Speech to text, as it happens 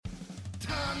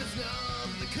tongue is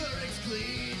numb, the current's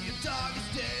clean, your dog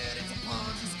is dead, it's a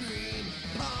Ponzi screen.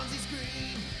 Ponzi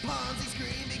screen, Ponzi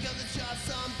screen, because it's just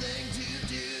something to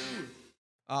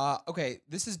do. Okay,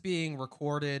 this is being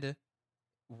recorded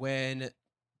when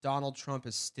Donald Trump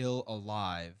is still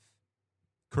alive.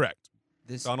 Correct.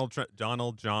 This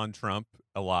Donald John Trump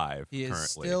alive. He is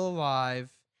currently. still alive,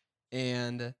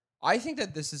 and I think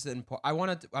that this is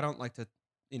important. I don't like to,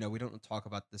 we don't talk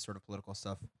about this sort of political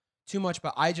stuff too much,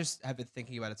 but I just have been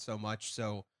thinking about it so much.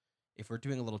 So if we're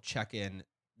doing a little check-in,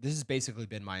 this has basically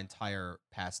been my entire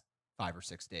past 5 or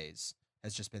 6 days,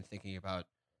 has just been thinking about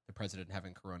the president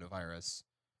having coronavirus.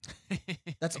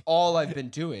 That's all I've been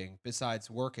doing besides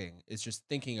working, is just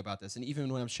thinking about this. And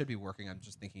even when I should be working, I'm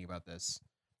just thinking about this.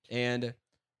 And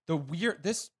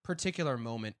this particular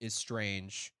moment is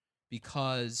strange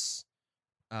because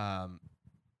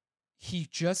he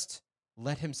just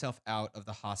let himself out of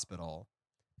the hospital,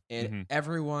 and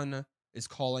everyone is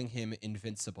calling him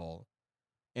invincible,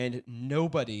 and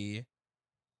nobody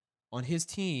on his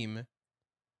team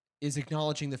is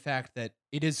acknowledging the fact that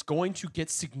it is going to get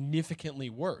significantly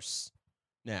worse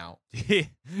now.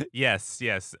 Yes.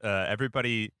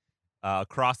 Everybody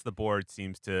across the board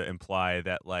seems to imply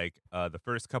that the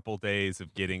first couple days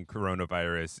of getting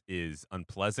coronavirus is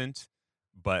unpleasant,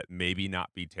 but maybe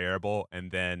not be terrible,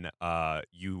 and then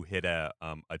you hit a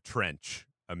trench.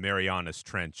 A Marianas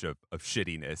Trench of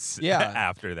shittiness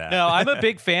after that. No, I'm a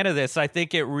big fan of this. I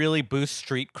think it really boosts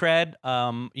street cred.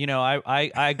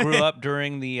 I grew up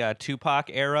during the Tupac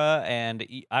era, and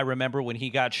I remember when he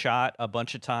got shot a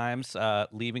bunch of times,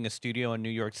 leaving a studio in New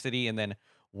York City, and then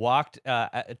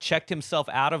checked himself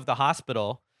out of the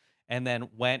hospital, and then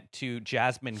went to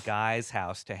Jasmine Guy's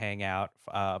house to hang out.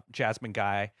 Jasmine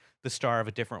Guy, the star of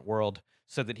A Different World,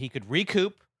 so that he could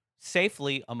recoup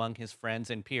safely among his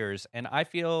friends and peers. And I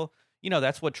feel,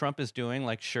 that's what Trump is doing.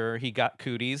 Like, sure, he got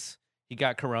cooties. He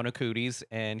got corona cooties,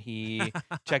 and he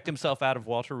checked himself out of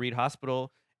Walter Reed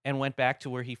Hospital and went back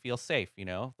to where he feels safe,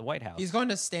 the White House. He's going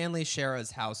to Stanley Shera's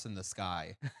house in the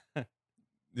sky.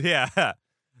 Yeah.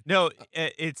 No,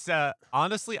 it's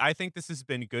honestly, I think this has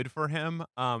been good for him.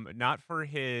 Not for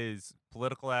his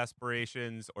political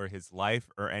aspirations or his life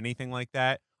or anything like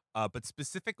that, but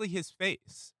specifically his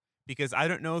face. Because I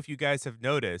don't know if you guys have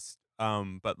noticed,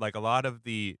 but a lot of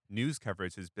the news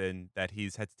coverage has been that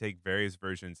he's had to take various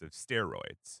versions of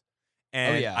steroids.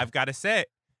 And I've got to say,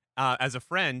 as a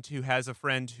friend who has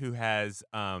ulcerative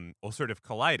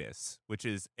colitis, which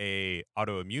is a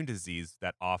autoimmune disease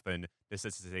that often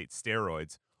necessitates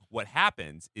steroids, what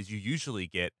happens is you usually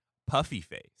get puffy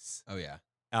face. Oh,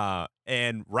 yeah.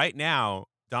 And right now,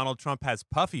 Donald Trump has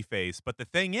puffy face. But the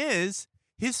thing is,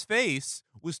 his face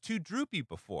was too droopy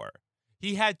before.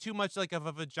 He had too much of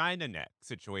a vagina neck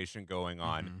situation going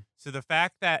on. So the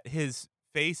fact that his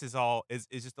face is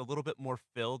just a little bit more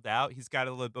filled out, he's got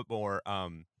a little bit more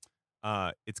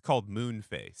it's called moon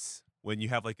face, when you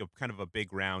have a kind of a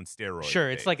big round steroid. Sure,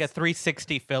 face. It's like a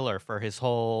 360 filler for his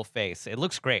whole face. It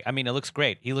looks great. I mean, it looks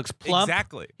great. He looks plump.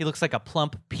 Exactly. He looks like a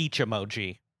plump peach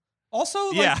emoji. Also,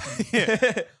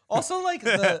 also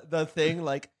the thing,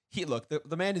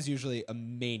 the man is usually a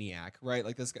maniac, right?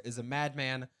 Like, this guy is a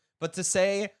madman. But to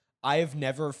say I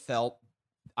haven't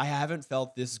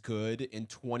felt this good in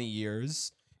 20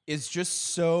 years is just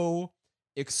so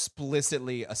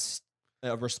explicitly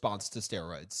a response to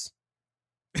steroids.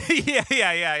 Yeah.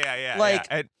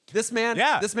 This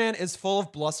man is full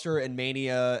of bluster and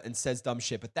mania and says dumb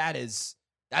shit, but that's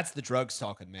the drugs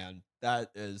talking, man. That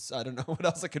is, I don't know what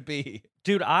else it could be.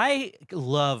 Dude, I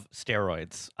love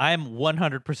steroids. I'm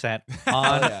 100%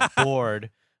 on board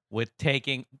with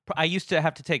taking. I used to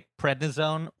have to take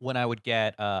prednisone when I would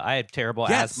get. I had terrible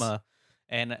asthma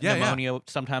and pneumonia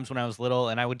sometimes when I was little,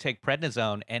 and I would take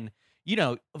prednisone. And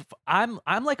I'm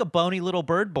like a bony little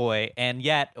bird boy, and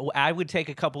yet I would take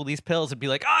a couple of these pills and be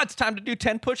like, it's time to do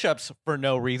 10 push-ups for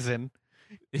no reason.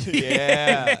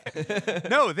 Yeah.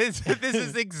 No, this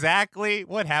is exactly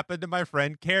what happened to my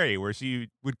friend Carrie, where she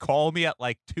would call me at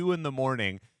 2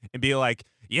 a.m. and be like,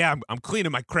 "Yeah, I'm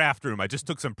cleaning my craft room. I just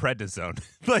took some prednisone."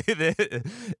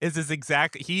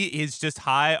 He is just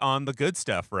high on the good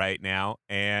stuff right now,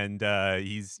 and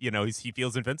he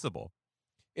feels invincible.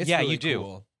 It's yeah, really you do.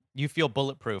 cool. You feel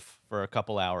bulletproof for a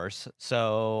couple hours.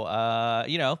 So,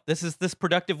 this is this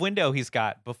productive window he's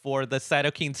got before the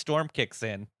cytokine storm kicks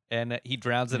in and he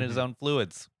drowns in his own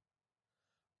fluids.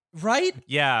 Right?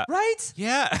 Yeah. Right?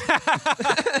 Yeah.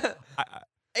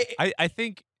 I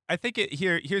think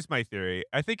here's my theory.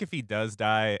 I think if he does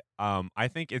die, I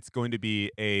think it's going to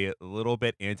be a little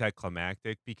bit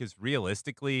anticlimactic, because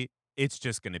realistically, it's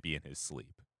just going to be in his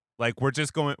sleep. Like we're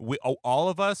just going. All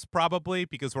of us probably,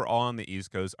 because we're all on the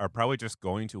East Coast, are probably just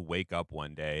going to wake up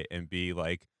one day and be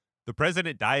like, the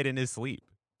president died in his sleep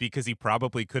because he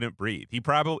probably couldn't breathe. He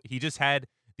just had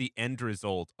the end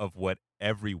result of what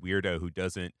every weirdo who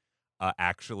doesn't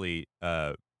actually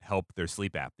help their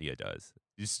sleep apnea does.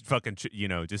 Just fucking,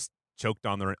 just choked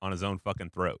on his own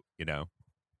fucking throat.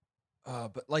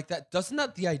 But like that, doesn't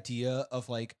that the idea of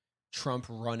like Trump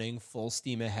running full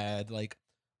steam ahead, like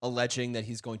alleging that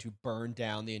he's going to burn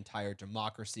down the entire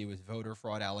democracy with voter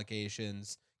fraud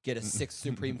allegations, get a sixth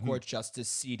Supreme Court justice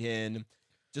seat in,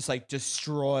 just like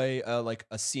destroy like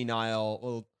a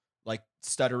senile, like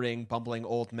stuttering, bumbling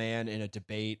old man in a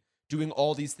debate, doing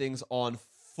all these things on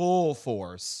full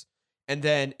force, and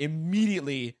then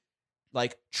immediately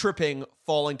like tripping,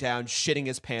 falling down, shitting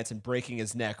his pants, and breaking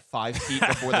his neck 5 feet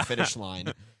before the finish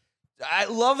line. I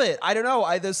love it. I don't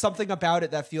know. There's something about it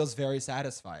that feels very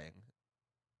satisfying.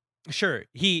 Sure,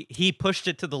 he pushed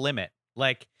it to the limit.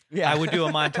 Like, Yeah. I would do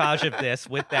a montage of this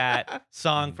with that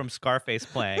song from Scarface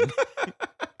playing.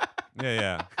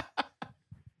 Yeah.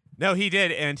 No, he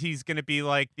did, and he's gonna be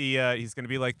like the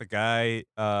guy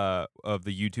of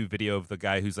the YouTube video of the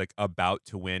guy who's like about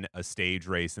to win a stage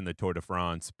race in the Tour de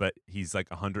France, but he's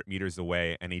like 100 meters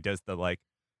away, and he does the like,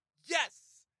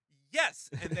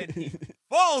 yes, and then he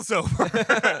falls over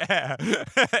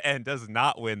and does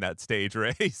not win that stage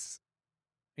race.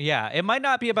 Yeah, it might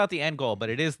not be about the end goal, but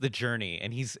it is the journey,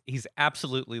 and he's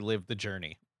absolutely lived the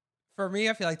journey. For me,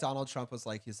 I feel like Donald Trump was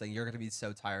like, he's saying, you're going to be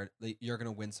so tired. You're going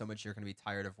to win so much. You're going to be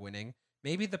tired of winning.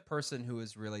 Maybe the person who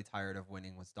was really tired of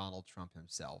winning was Donald Trump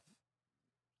himself.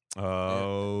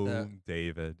 Oh,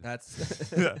 David. That's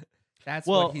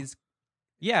Well, what he's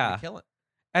Yeah. killing.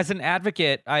 As an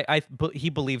advocate, he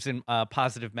believes in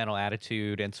positive mental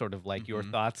attitude and sort of like your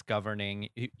thoughts governing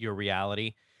your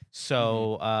reality.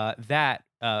 So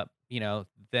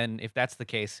then if that's the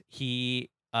case, he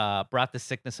brought the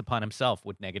sickness upon himself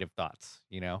with negative thoughts,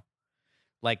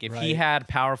 Like if he Right. had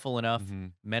powerful enough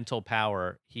mental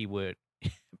power, he would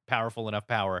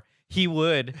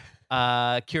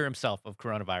cure himself of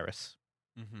coronavirus.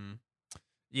 Mm-hmm.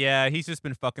 Yeah, he's just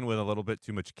been fucking with a little bit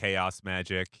too much chaos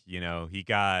magic. He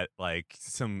got like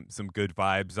some good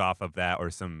vibes off of that, or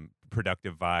some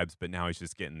productive vibes, but now he's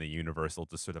just getting the universal,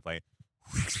 just sort of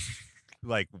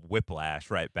like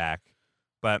whiplash right back.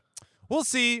 But we'll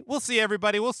see,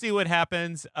 everybody. We'll see what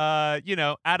happens. Out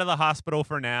of the hospital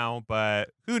for now,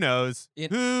 but who knows?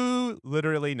 Who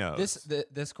literally knows?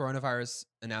 This coronavirus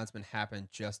announcement happened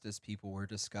just as people were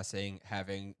discussing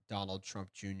having Donald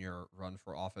Trump Jr. run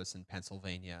for office in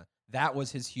Pennsylvania. That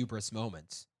was his hubris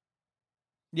moment.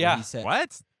 Where Yeah. he said,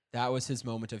 What? That was his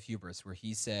moment of hubris, where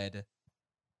he said,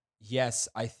 yes,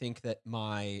 I think that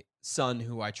my son,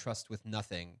 who I trust with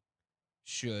nothing,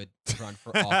 should run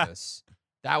for office.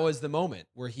 That was the moment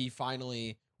where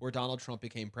where Donald Trump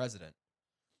became president.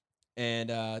 And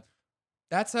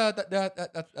that's I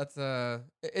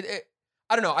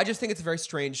don't know. I just think it's a very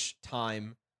strange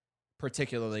time,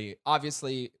 particularly.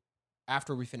 Obviously,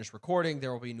 after we finish recording,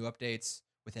 there will be new updates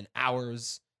within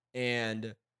hours.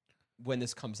 And when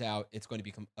this comes out, it's going to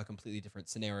be a completely different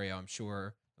scenario. I'm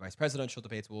sure the vice presidential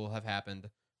debates will have happened.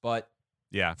 But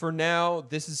Yeah. for now,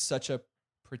 this is such a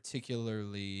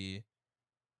particularly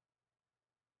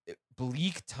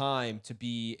bleak time to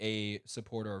be a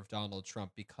supporter of Donald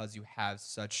Trump, because you have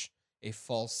such a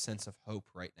false sense of hope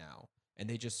right now. And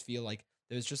they just feel like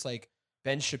there's just like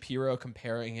Ben Shapiro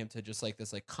comparing him to just like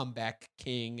this like comeback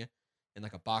king in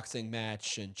like a boxing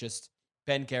match, and just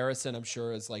Ben Garrison, I'm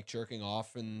sure, is like jerking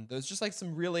off, and there's just like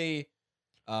some really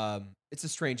it's a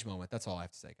strange moment. That's all I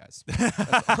have to say, guys.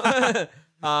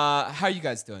 How you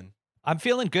guys doing? I'm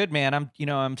feeling good, man.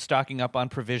 I'm stocking up on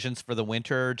provisions for the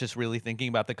winter, just really thinking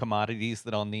about the commodities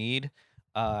that I'll need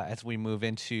as we move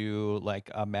into like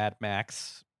a Mad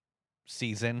Max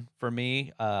season for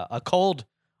me.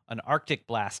 An Arctic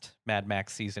blast Mad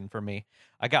Max season for me.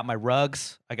 I got my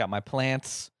rugs, I got my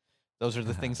plants. Those are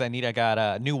the things I need. I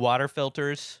got new water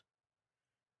filters,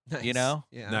 Nice. Yeah,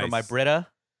 Nice. for my Brita.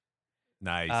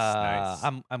 Nice.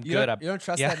 I'm You good. don't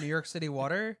trust yeah. that New York City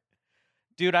water?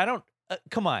 Dude, I don't.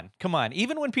 Come on.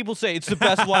 Even when people say it's the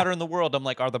best water in the world, I'm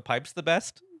like, are the pipes the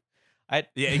best?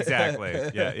 Yeah, exactly.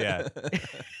 Yeah.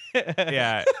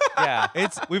 Yeah. Yeah.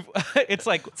 It's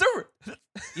like,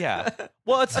 yeah.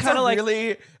 Well, it's kind of like,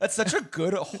 really. That's such a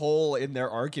good hole in their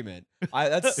argument.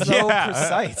 That's so Yeah.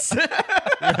 precise.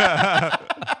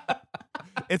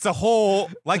 It's a hole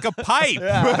like a pipe.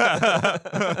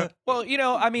 well,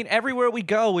 I mean, everywhere we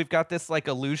go, we've got this like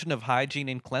illusion of hygiene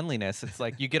and cleanliness. It's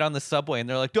like you get on the subway and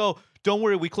they're like, "Oh, don't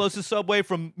worry, we closed the subway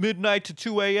from midnight to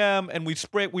 2 a.m. and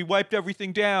we wiped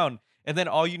everything down." And then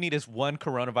all you need is one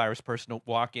coronavirus person to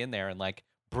walk in there and like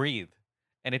breathe.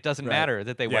 And it doesn't Right. matter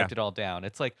that they wiped it all down.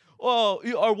 It's like, oh,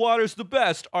 our water's the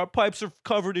best. Our pipes are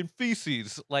covered in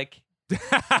feces. Like,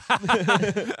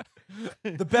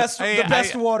 The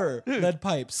best water, lead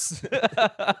pipes.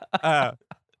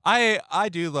 I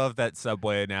do love that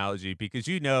subway analogy because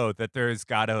you know that there's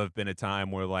got to have been a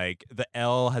time where like the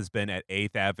L has been at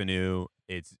 8th Avenue.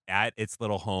 It's at its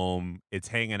little home. It's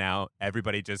hanging out.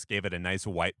 Everybody just gave it a nice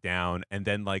wipe down. And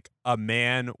then like a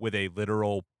man with a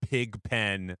literal pig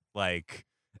pen like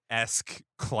esque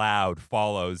cloud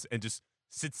follows and just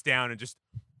sits down and just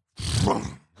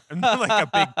and then, like a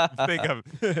big thing of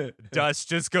dust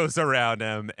just goes around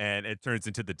him, and it turns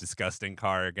into the disgusting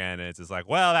car again. And it's just like,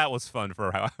 well, that was fun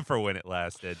for when it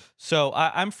lasted. so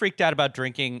I'm freaked out about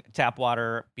drinking tap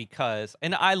water because,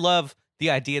 and I love the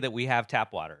idea that we have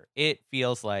tap water. It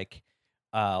feels like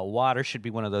water should be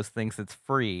one of those things that's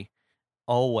free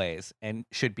always and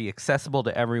should be accessible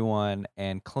to everyone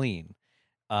and clean.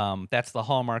 That's the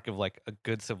hallmark of like a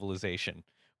good civilization.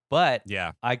 But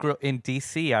Yeah. I grew up in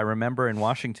DC. I remember in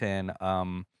Washington,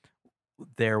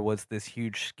 there was this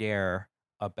huge scare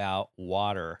about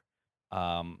water,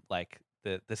 like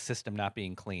the system not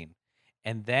being clean.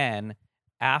 And then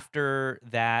after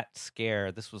that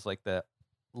scare, this was like the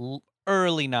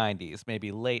early 90s,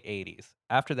 maybe late 80s.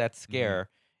 After that scare,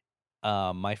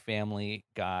 my family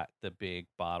got the big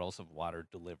bottles of water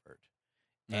delivered.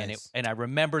 Nice. And I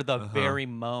remember the very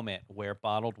moment where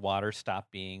bottled water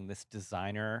stopped being this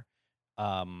designer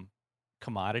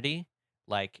commodity.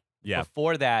 Like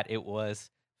before that, it was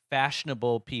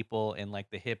fashionable people in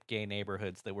like the hip gay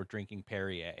neighborhoods that were drinking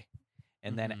Perrier.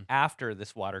 And then after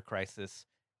this water crisis,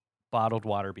 bottled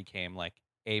water became like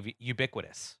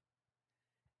ubiquitous.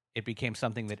 It became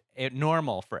something that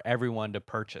normal for everyone to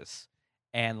purchase.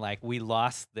 And like we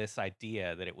lost this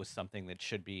idea that it was something that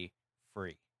should be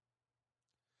free.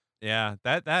 Yeah,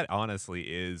 that honestly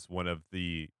is one of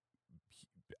the.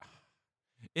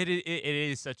 It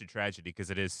is such a tragedy because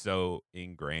it is so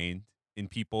ingrained in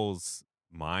people's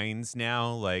minds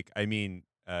now. Like, I mean,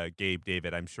 Gabe,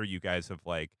 David, I'm sure you guys have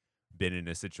like been in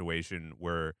a situation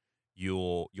where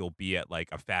you'll be at like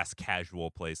a fast casual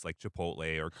place like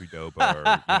Chipotle or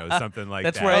Qdoba or something like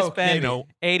That's that. where I spend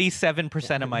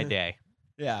 87% of my day.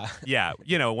 Yeah. Yeah,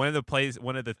 one of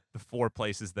the 4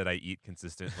 places that I eat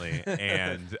consistently,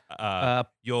 and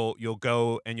you'll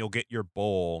go and you'll get your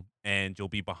bowl, and you'll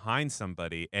be behind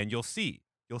somebody, and you'll see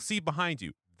behind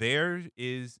you there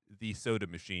is the soda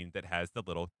machine that has the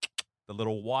little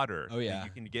water. Oh, yeah. And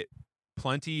you can get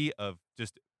plenty of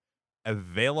just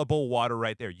available water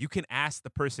right there. You can ask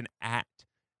the person at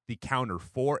the counter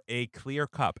for a clear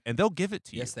cup, and they'll give it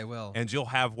to you. Yes, they will. And you'll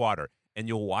have water, and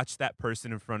you'll watch that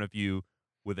person in front of you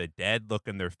with a dead look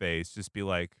in their face, just be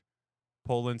like,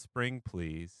 Poland Spring,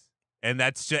 please. And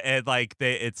that's just it's like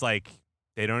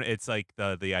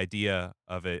the idea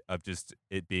of just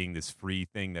it being this free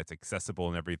thing that's accessible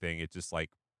and everything. It's just like,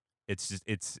 it's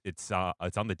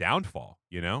on the downfall,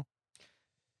 Yeah.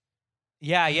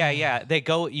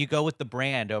 You go with the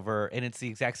brand over, and it's the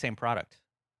exact same product.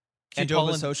 And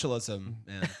Qdoba socialism,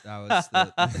 man.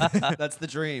 That's the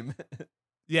dream.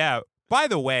 Yeah. By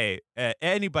the way,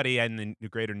 anybody in the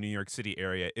greater New York City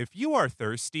area, if you are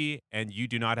thirsty and you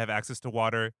do not have access to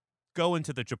water, go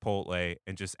into the Chipotle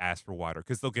and just ask for water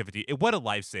because they'll give it to you. What a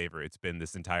lifesaver it's been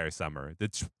this entire summer. The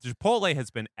Chipotle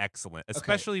has been excellent,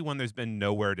 especially when there's been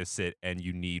nowhere to sit and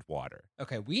you need water.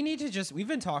 Okay, we've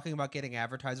been talking about getting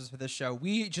advertisers for this show.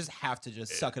 We just have to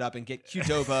just suck it up and get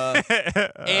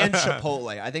Qdoba and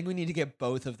Chipotle. I think we need to get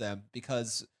both of them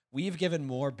because we've given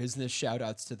more business shout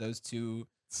outs to those two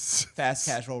fast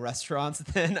casual restaurants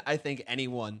than I think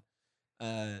anyone.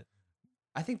 I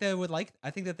think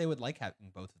that they would like having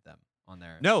both of them on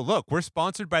there. No, look, we're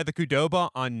sponsored by the Qdoba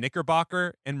on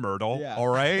Knickerbocker and Myrtle. Yeah. All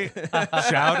right,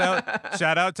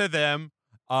 shout out to them,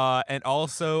 and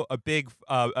also a big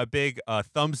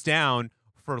thumbs down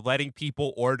for letting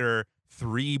people order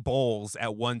 3 bowls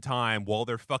at one time while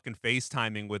they're fucking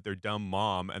FaceTiming with their dumb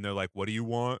mom, and they're like, "What do you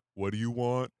want? What do you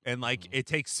want?" And like, it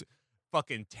takes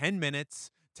fucking 10 minutes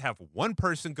to have one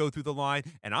person go through the line,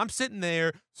 and I'm sitting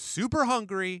there super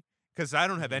hungry because I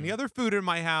don't have any other food in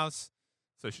my house.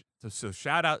 So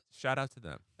shout out to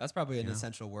them. That's probably an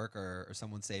essential worker or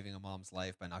someone saving a mom's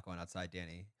life by not going outside.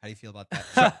 Danny, how do you feel about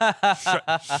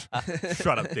that?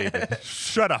 Shut up, David.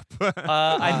 Shut up.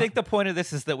 I think the point of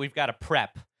this is that we've got to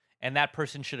prep, and that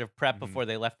person should have prepped before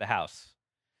they left the house.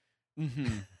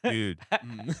 Dude.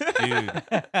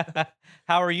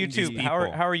 How are you These two? How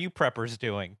are you preppers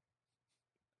doing?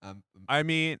 I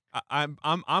mean,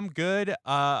 I'm good.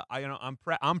 I'm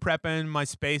prepping my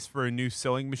space for a new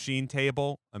sewing machine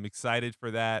table. I'm excited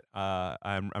for that.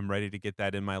 I'm ready to get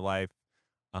that in my life.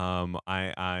 I'm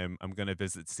gonna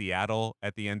visit Seattle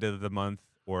at the end of the month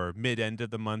or mid end of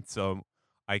the month, so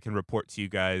I can report to you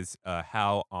guys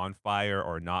how on fire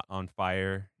or not on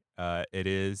fire it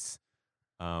is.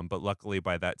 But luckily,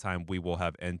 by that time, we will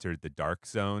have entered the dark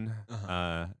zone,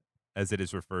 as it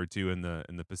is referred to in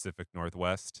the Pacific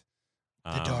Northwest.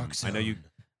 The dark zone. I know you.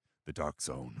 The dark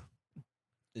zone.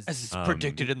 As is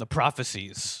predicted in the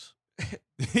prophecies.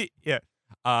 Yeah.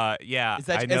 Yeah. Is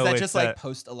that I know just like it's,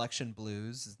 post-election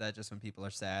blues? Is that just when people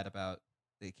are sad about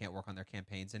they can't work on their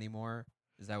campaigns anymore?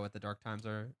 Is that what the dark times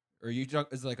are? Or is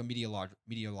it like a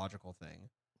meteorological thing?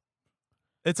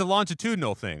 it's a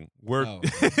longitudinal thing. We're Oh.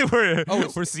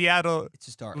 we're Seattle. It's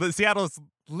just dark. Seattle's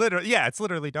literally it's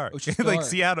literally dark. Oh, it's just like dark.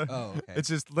 Seattle. Oh, okay. It's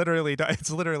just literally dark. It's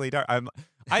literally dark. I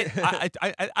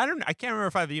can't remember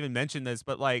if I've even mentioned this,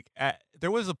 but like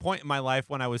there was a point in my life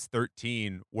when I was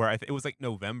 13 where it was like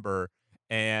November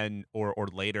or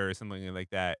later or something like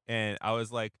that, and I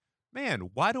was like,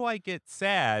 man, why do I get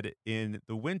sad in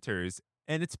the winters?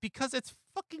 And it's because it's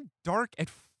fucking dark at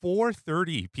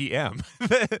 4:30 p.m.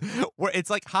 where it's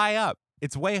like high up.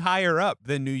 It's way higher up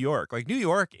than New York. Like New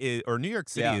York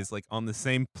City is like on the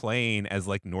same plane as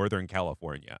like Northern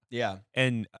California. Yeah.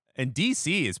 And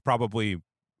DC is probably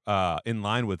in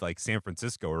line with like San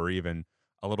Francisco or even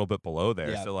a little bit below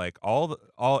there. Yeah. So like all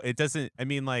it doesn't. I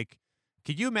mean, like,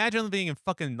 could you imagine being in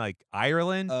fucking like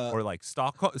Ireland or like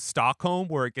Stockholm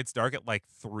where it gets dark at like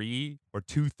 3 or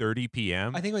 2:30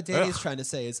 p.m.? I think what Danny is trying to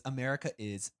say is America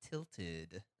is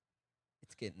tilted.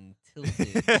 It's getting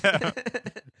tilted.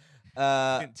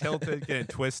 Getting tilted, getting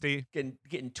twisty.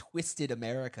 Getting twisted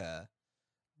America.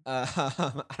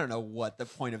 I don't know what the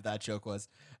point of that joke was.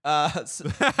 It's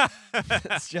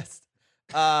just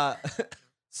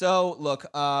so look,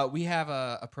 we have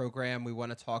a program. We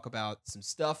want to talk about some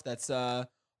stuff that's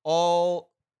all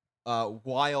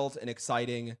wild and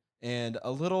exciting and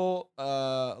a little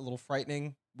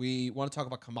frightening. We want to talk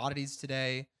about commodities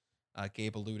today.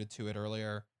 Gabe alluded to it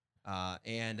earlier.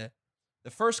 And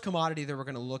the first commodity that we're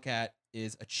going to look at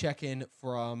is a check-in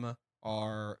from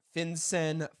our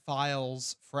FinCEN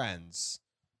Files friends.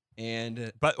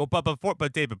 And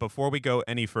But David, before we go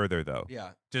any further though,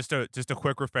 yeah, just a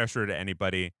quick refresher to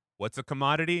anybody. What's a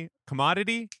commodity?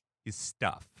 Commodity is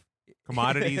stuff.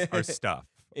 Commodities are stuff.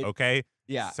 Okay?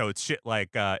 yeah. So it's shit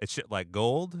like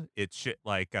gold, it's shit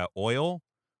like oil.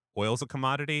 Oil's a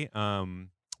commodity.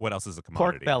 What else is a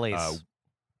commodity?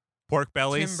 Pork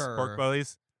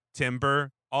bellies,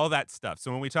 timber, all that stuff. So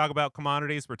when we talk about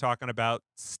commodities, we're talking about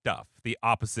stuff, the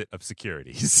opposite of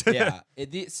securities. Yeah.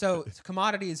 So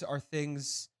commodities are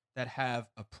things that have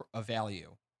a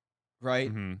value,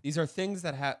 right? Mhm. These are things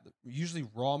that have usually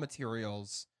raw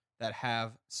materials that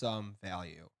have some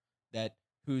value,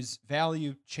 whose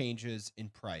value changes in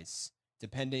price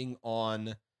depending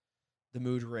on the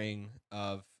mood ring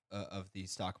of the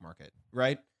stock market,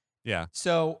 right? Yeah.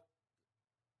 So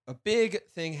a big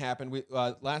thing happened. We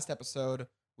last episode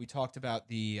we talked about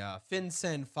the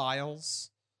FinCEN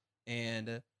files,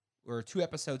 and or 2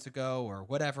 episodes ago or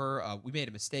whatever, we made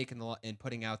a mistake in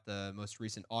putting out the most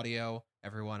recent audio.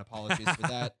 Everyone, apologies for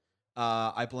that.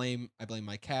 I blame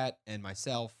my cat and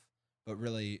myself, but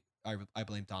really I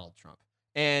blame Donald Trump.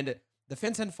 And the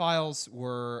FinCEN files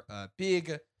were a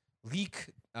big leak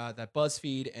that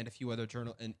BuzzFeed and a few other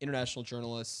international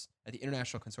journalists at the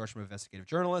International Consortium of Investigative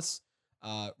Journalists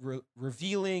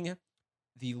revealing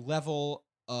the level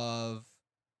of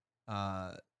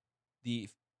the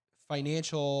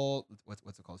financial,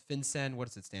 what's it called? FinCEN. What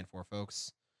does it stand for,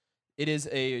 folks? It is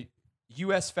a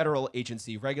U.S. federal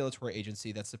agency, regulatory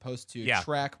agency that's supposed to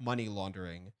track money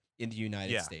laundering in the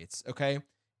United States. Okay,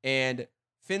 and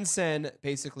FinCEN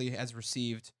basically has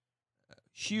received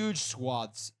huge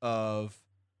swaths of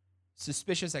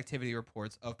suspicious activity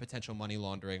reports of potential money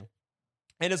laundering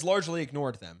and has largely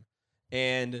ignored them.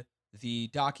 And the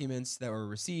documents that were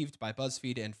received by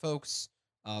BuzzFeed and folks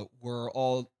were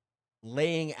all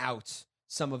laying out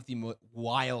some of the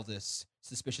wildest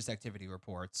suspicious activity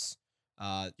reports.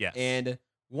 Yes. And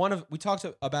we talked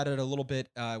about it a little bit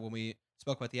when we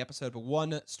spoke about the episode, but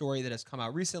one story that has come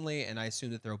out recently, and I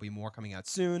assume that there will be more coming out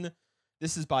soon.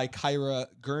 This is by Kyra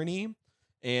Gurney,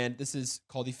 and this is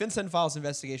called the FinCEN Files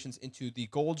Investigations into the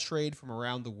Gold Trade from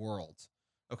Around the World.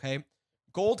 Okay?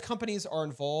 Gold companies are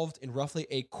involved in roughly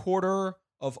a quarter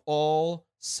of all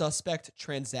suspect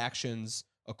transactions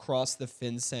across the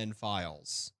FinCEN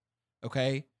files.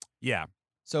 Okay? Yeah.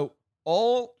 So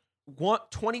all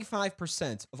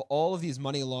 25% of all of these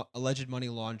alleged money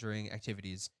laundering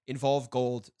activities involve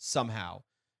gold somehow.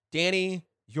 Danny,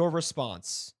 your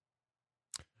response.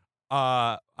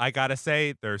 I gotta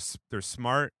say they're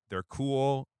smart, they're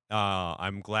cool.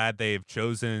 I'm glad they've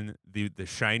chosen the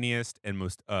shiniest and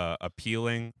most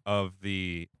appealing of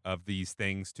these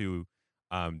things to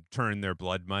turn their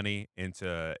blood money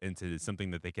into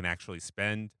something that they can actually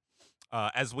spend.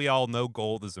 As we all know,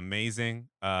 gold is amazing.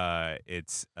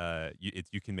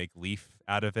 You can make leaf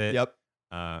out of it. Yep.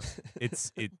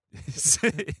 It's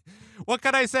what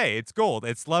can I say? It's gold.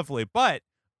 It's lovely, but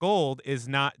gold is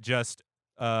not just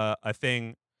a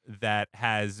thing that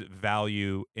has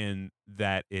value in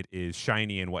that it is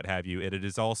shiny and what have you. It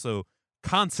is also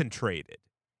concentrated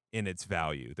in its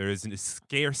value. There is a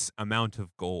scarce amount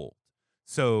of gold.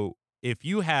 So if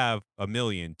you have $1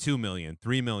 million, $2 million,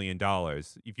 $3 million,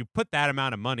 if you put that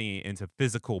amount of money into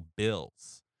physical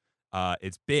bills,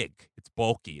 it's big, it's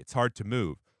bulky, it's hard to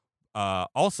move.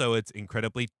 Also, it's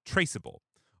incredibly traceable.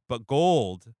 But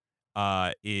gold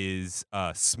is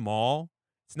small.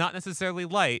 It's not necessarily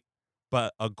light,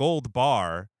 but a gold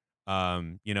bar,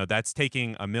 that's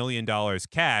taking $1 million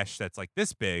cash that's like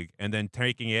this big and then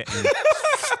taking it and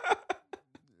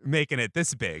making it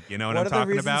this big. You know what I'm talking about?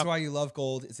 One of the reasons why you love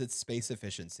gold is its space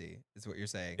efficiency, is what you're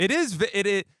saying. It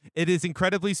is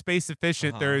incredibly space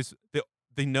efficient. There's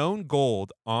the known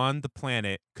gold on the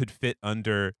planet could fit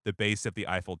under the base of the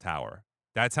Eiffel Tower.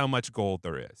 That's how much gold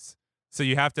there is. So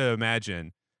you have to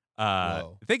imagine.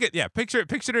 Picture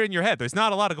it in your head. There's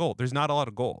not a lot of gold.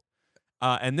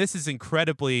 And this is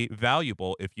incredibly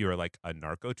valuable if you're like a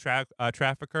narco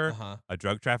trafficker, a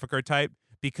drug trafficker type,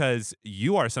 because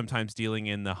you are sometimes dealing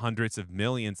in the hundreds of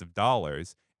millions of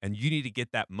dollars, and you need to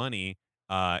get that money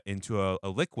into a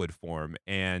liquid form.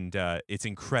 And it's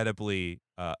incredibly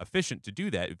efficient to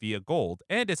do that via gold.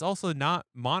 And it's also not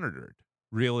monitored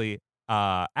really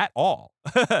at all.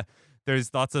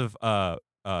 There's lots of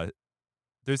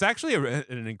there's actually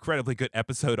an incredibly good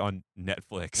episode on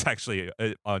Netflix, actually,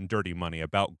 on Dirty Money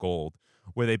about gold,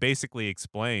 where they basically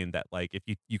explain that, like, if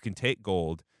you can take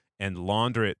gold and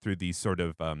launder it through these sort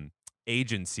of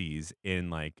agencies in,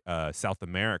 like, South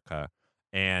America,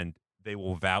 and they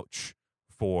will vouch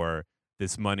for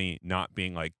this money not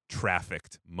being, like,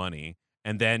 trafficked money,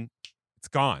 and then it's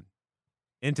gone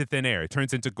into thin air. It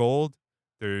turns into gold.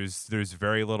 There's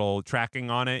very little tracking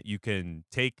on it. You can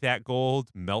take that gold,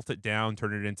 melt it down,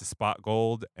 turn it into spot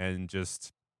gold, and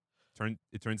just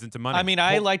turns into money. I mean,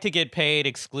 I like to get paid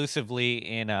exclusively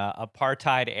in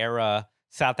apartheid era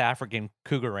South African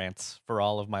cougar ants for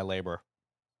all of my labor.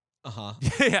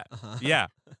 Yeah. Yeah.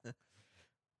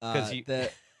 Because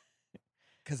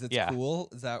it's cool.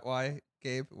 Is that why,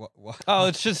 Gabe? What? Oh,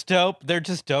 it's just dope. They're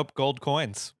just dope gold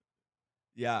coins.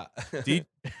 Yeah.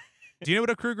 Do you know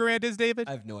what a Kruger ant is, David?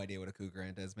 I have no idea what a cougar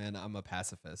ant is, man. I'm a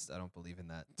pacifist. I don't believe in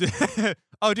that.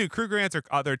 Oh, dude, Kruger ants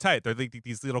they're tight. They're like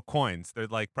these little coins. They're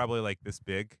like probably like this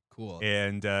big. Cool.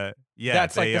 And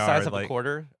that's like the size of a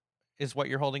quarter, is what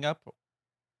you're holding up.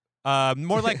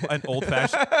 More like an old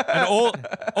fashioned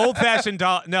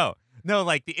dollar. No,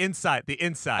 like the inside.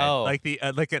 Oh. Like the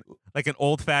like an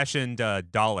old fashioned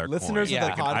dollar. Listeners coin.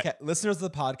 of the podcast, listeners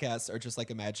of the podcast are just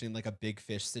like imagining like a big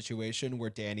fish situation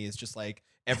where Danny is just like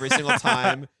every single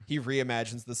time he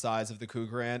reimagines the size of the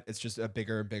cougar ant, it's just a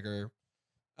bigger and bigger.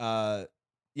 So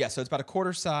it's about a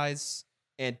quarter size,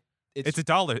 and it's a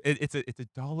dollar. It's a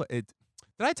dollar. Did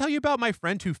I tell you about my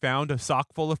friend who found a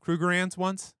sock full of Kruger ants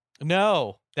once?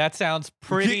 No, that sounds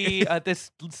pretty. This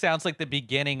sounds like the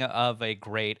beginning of a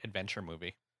great adventure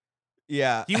movie.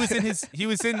 Yeah, he was in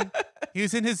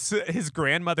his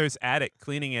grandmother's attic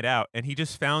cleaning it out, and he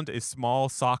just found a small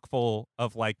sock full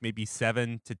of like maybe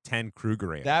 7 to 10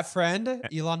 Kruger ants. That friend,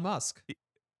 Elon Musk.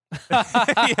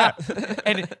 Yeah,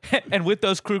 and with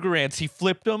those Kruger ants, he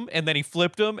flipped them, and then he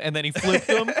flipped them, and then he flipped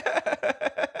them.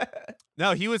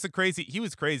 No, he was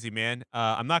crazy, man.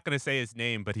 I'm not gonna say his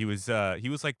name, but he was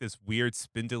like this weird,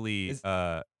 spindly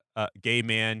gay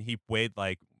man. He weighed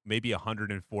like maybe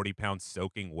 140 pounds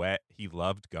soaking wet. He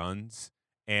loved guns,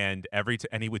 and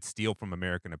he would steal from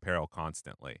American Apparel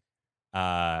constantly. He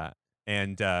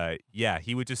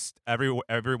would just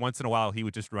every once in a while he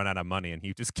would just run out of money, and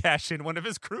he'd just cash in one of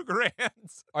his Kruger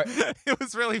ants. It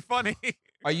was really funny.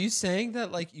 Are you saying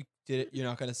that like you're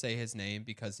not gonna say his name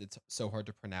because it's so hard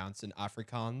to pronounce in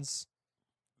Afrikaans?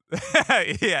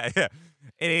 Yeah.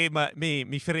 Hey,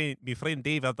 me friend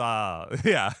David.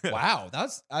 Yeah. Wow,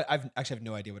 I've actually have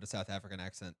no idea what a South African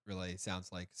accent really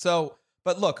sounds like. So,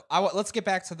 but look, let's get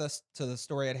back to the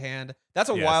story at hand. That's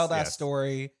a wild ass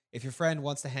story. If your friend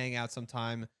wants to hang out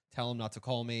sometime, tell him not to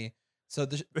call me. So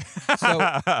this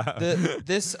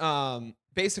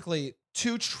basically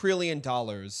 $2 trillion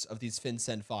of these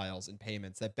FinCEN files and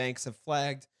payments that banks have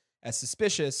flagged as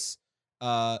suspicious.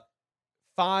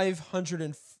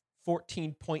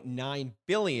 514.9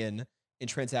 billion in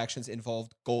transactions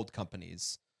involved gold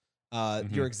companies.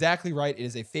 You're exactly right. It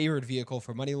is a favored vehicle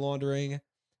for money laundering.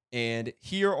 And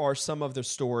here are some of the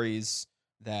stories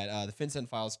that the FinCEN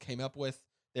files came up with.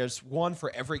 There's one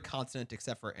for every continent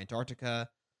except for Antarctica.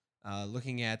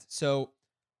 So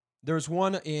there's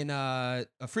one in a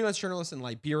freelance journalist in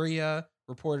Liberia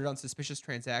reported on suspicious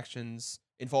transactions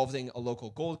involving a local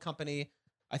gold company.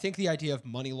 I think the idea of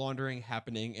money laundering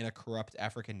happening in a corrupt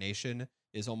African nation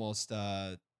is almost,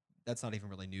 that's not even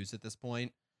really news at this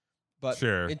point. But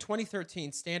Sure. In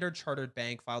 2013, Standard Chartered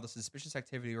Bank filed a suspicious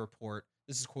activity report.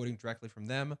 This is quoting directly from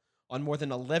them on more than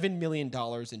 $11 million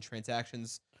in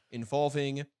transactions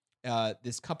involving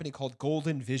this company called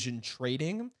Golden Vision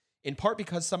Trading, in part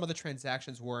because some of the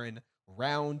transactions were in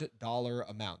round dollar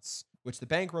amounts, which the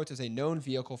bank wrote as a known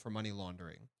vehicle for money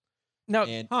laundering. No,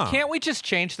 And can't we just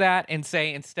change that and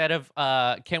say instead of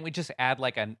can't we just add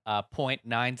like a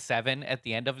 0.97 at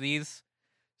the end of these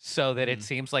so that it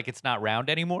seems like it's not round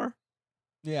anymore?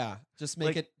 yeah, just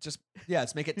make it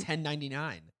let's make it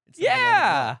 1099.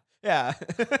 Yeah. Yeah.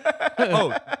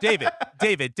 Oh, David.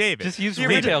 Just use The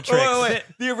retail original- tricks.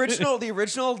 The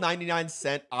original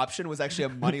 99-cent option was actually a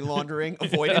money laundering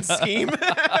avoidance scheme.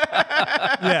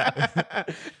 Yeah.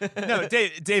 No,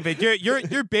 David,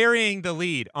 you're burying the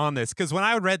lead on this, because when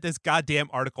I read this goddamn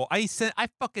article, I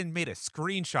fucking made a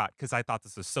screenshot because I thought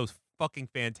this was so fucking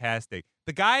fantastic.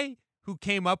 The guy who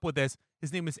came up with this,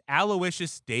 his name is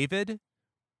Aloysius David,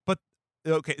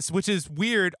 which is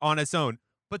weird on its own.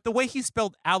 But the way he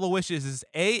spelled Aloysius is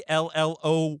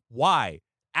Alloy.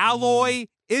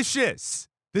 Alloysius.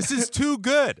 This is too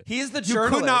good. He's the You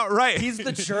journalist. could not write. He's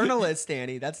the journalist,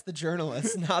 Danny. That's the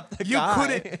journalist, not the You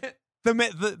guy. couldn't-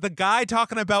 The guy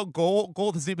talking about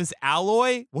gold, his name is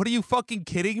Alloy? What are you fucking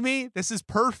kidding me? This is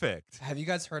perfect. Have you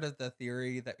guys heard of the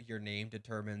theory that your name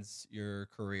determines your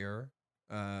career?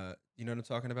 You know what I'm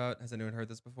talking about? Has anyone heard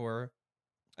this before?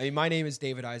 I mean, my name is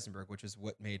David Eisenberg, which is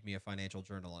what made me a financial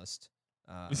journalist.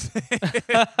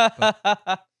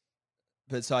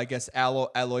 But so I guess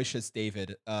Aloysius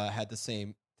David had the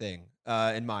same thing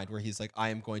in mind, where he's like, I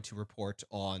am going to report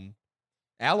on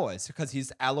alloys because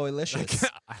he's alloylicious.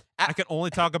 I can only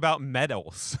talk about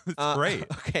metals. It's great.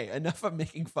 Okay, enough of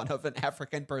making fun of an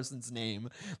African person's name.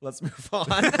 Let's move on.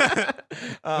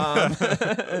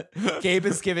 Gabe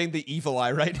is giving the evil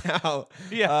eye right now.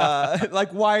 Yeah.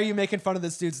 Like, why are you making fun of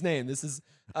this dude's name? This is.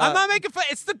 I'm not making fun.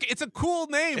 It's a cool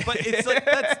name, but it's like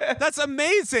that's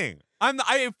amazing.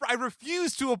 I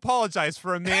refuse to apologize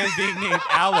for a man being named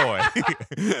Alloy.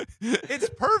 It's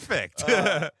perfect.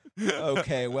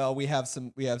 Okay, well, we're half of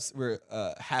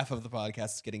the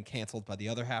podcast is getting canceled by the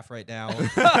other half right now.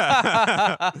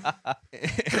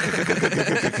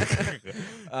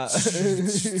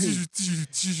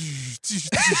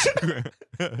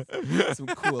 Some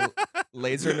cool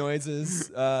laser noises.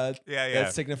 That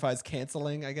signifies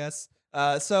canceling, I guess.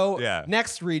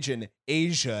 Next region,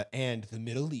 Asia and the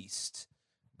Middle East.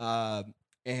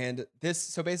 And this,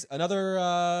 so basically,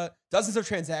 another dozens of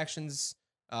transactions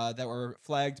that were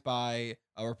flagged by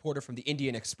a reporter from the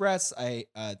Indian Express,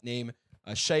 named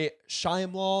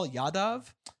Shyamlal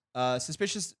Yadav.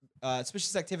 Suspicious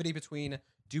activity between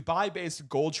Dubai-based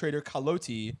gold trader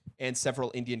Kaloti and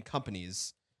several Indian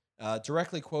companies.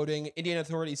 Directly quoting, Indian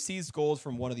authorities seized gold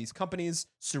from one of these companies,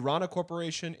 Surana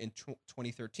Corporation, in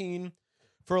 2013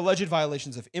 for alleged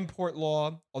violations of import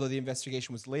law, although the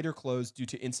investigation was later closed due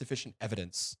to insufficient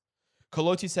evidence.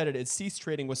 Kaloti said it had ceased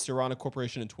trading with Surana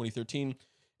Corporation in 2013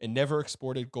 and never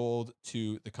exported gold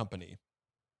to the company.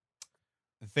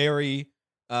 We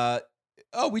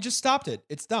just stopped it.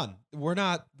 It's done.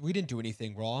 We didn't do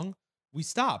anything wrong. We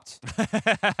stopped.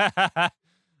 I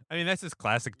mean, that's just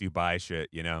classic Dubai shit,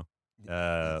 you know.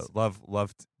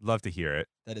 Love to hear it.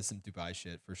 That is some Dubai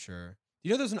shit for sure.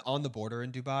 You know there's an on the border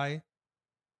in Dubai?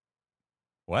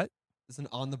 What? There's an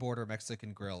on the border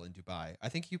Mexican grill in Dubai. I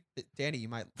think Danny, you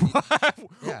might.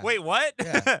 Yeah. Wait, what?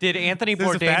 Yeah. Did Anthony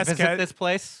There's a Bourdain fast visit cat- this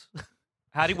place?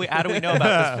 How do we know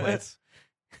about this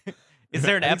place? Is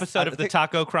there an episode of the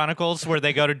Taco Chronicles where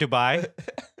they go to Dubai?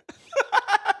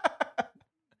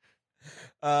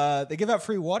 They give out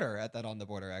free water at that on the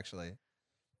border, actually.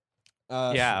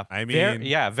 Yeah, I mean,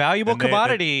 valuable and they-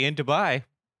 commodity in Dubai.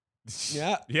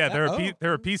 Yeah. they're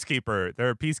a peacekeeper. They're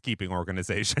a peacekeeping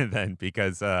organization then,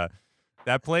 because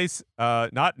that place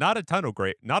not a ton of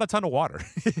water.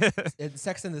 In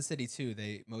Sex and the City too,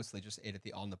 they mostly just ate at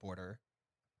the on the border.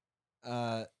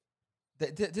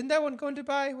 Didn't that one go in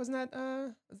Dubai? Wasn't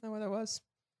that where that was?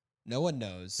 No one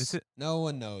knows. Is it? No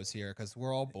one knows here because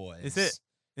we're all boys.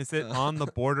 Is it on the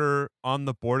border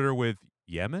with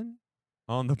Yemen?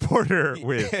 On the border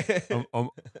with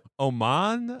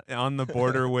Oman? On the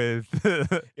border with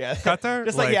Yeah, Qatar?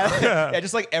 just like yeah,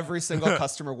 just like every single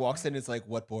customer walks in, it's like,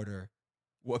 what border?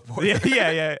 What border?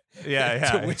 Yeah.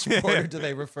 To which border do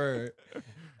they refer?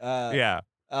 Yeah.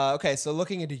 Okay, so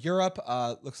looking into Europe,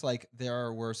 looks like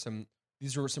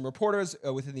these were some reporters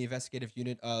within the investigative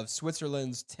unit of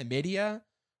Switzerland's Tamedia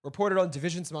reported on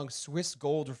divisions among Swiss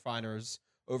gold refiners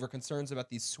over concerns about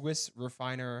the Swiss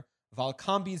refiner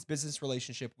Valcambi's business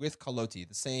relationship with Colotti,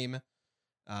 the same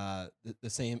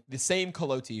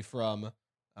Colotti from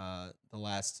the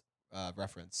last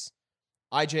reference.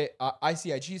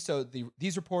 ICIG. So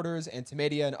these reporters and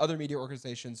Tamedia and other media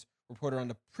organizations reported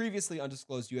on a previously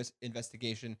undisclosed U.S.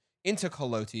 investigation into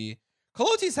Colotti.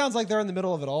 Colotti sounds like they're in the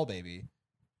middle of it all, baby,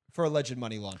 for alleged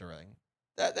money laundering.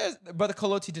 But the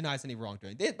Colotti denies any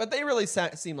wrongdoing. But they really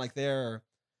seem like there's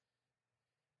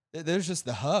just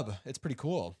the hub. It's pretty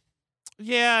cool.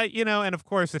 Yeah, and of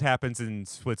course it happens in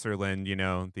Switzerland,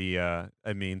 I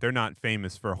mean, they're not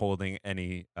famous for holding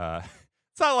any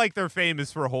it's not like they're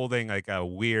famous for holding like a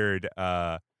weird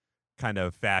kind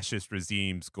of fascist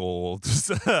regime's gold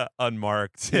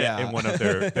unmarked in one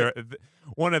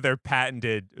of their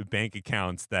patented bank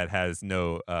accounts that has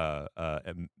no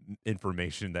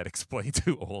information that explains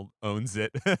who owns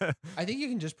it. I think you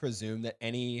can just presume that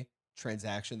any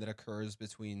transaction that occurs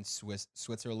between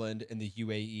Switzerland and the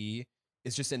UAE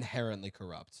is just inherently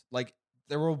corrupt. Like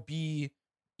there will be,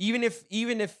 even if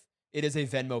it is a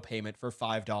Venmo payment for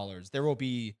 $5, there will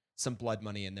be some blood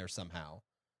money in there somehow.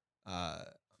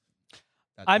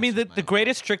 I mean, the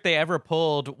greatest trick they ever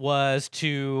pulled was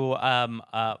to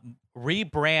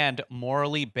rebrand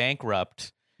Morally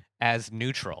Bankrupt as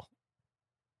neutral.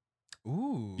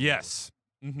 Ooh. Yes.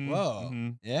 Mm-hmm. Whoa. Mm-hmm.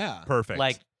 Yeah. Perfect.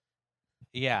 Like,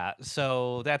 yeah.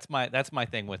 So that's my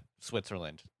thing with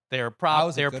Switzerland. They're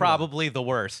probably the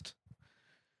worst.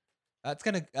 That's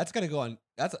gonna go on.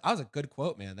 That was a good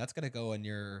quote, man. That's gonna go in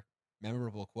your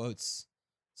memorable quotes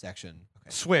section. Okay.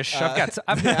 Swish.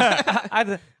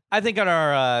 I think on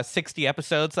our 60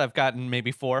 episodes, I've gotten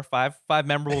maybe 4 or 5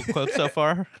 memorable quotes so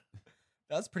far.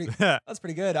 That's pretty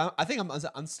good. I think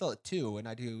I'm still at 2, and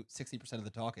I do 60% of the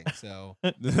talking. So,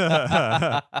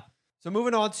 so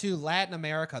moving on to Latin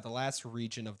America, the last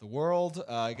region of the world.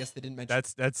 I guess they didn't mention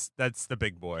that's the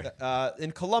big boy.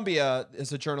 In Colombia,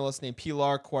 is a journalist named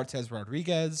Pilar Cortez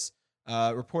Rodriguez,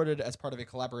 reported as part of a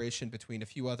collaboration between a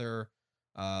few other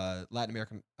Latin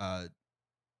American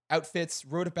outfits.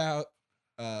 Wrote about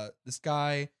this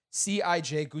guy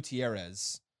CIJ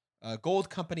Gutierrez, a gold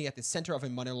company at the center of a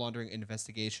money laundering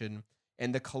investigation,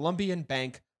 and the Colombian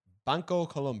bank Banco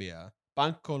Colombia.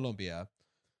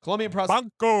 Colombian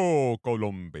Banco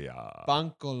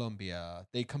Colombia.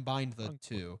 They combined the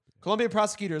two. Colombian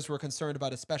prosecutors were concerned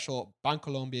about a special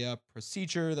Bancolombia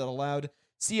procedure that allowed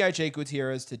CIJ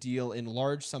Gutierrez to deal in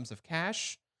large sums of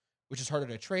cash, which is harder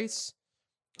to trace.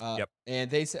 And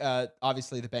they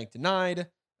obviously the bank denied.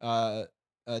 The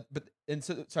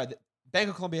Bank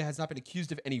of Colombia has not been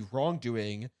accused of any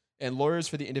wrongdoing, and lawyers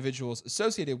for the individuals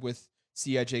associated with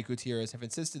CIJ Gutierrez have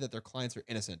insisted that their clients are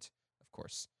innocent, of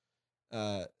course.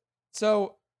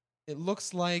 So it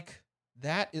looks like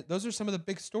those are some of the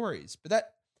big stories.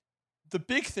 But the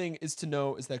big thing is to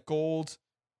know is that gold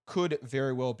could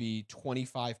very well be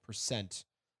 25%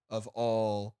 of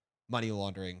all money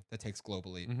laundering that takes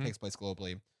place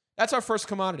globally. That's our first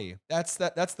commodity. That's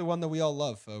the one that we all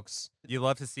love, folks. You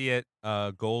love to see it.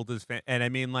 Gold is, and I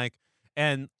mean,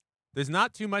 and there's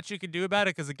not too much you can do about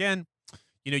it because, again,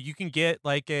 you can get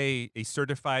like a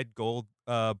certified gold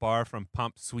bar from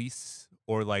Pomp Suisse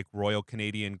or like Royal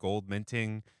Canadian Gold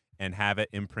Minting and have it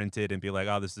imprinted and be like,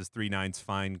 oh, this is 3/9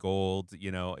 fine gold,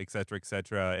 et cetera, et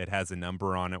cetera. It has a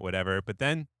number on it, whatever. But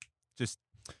then just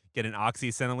get an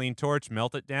oxyacetylene torch,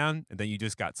 melt it down, and then you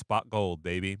just got spot gold,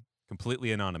 baby.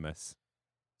 Completely anonymous.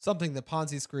 Something that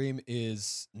Ponzi Scream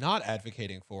is not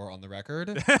advocating for on the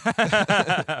record.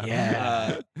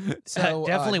 Yeah. So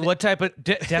definitely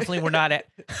definitely we're not at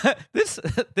this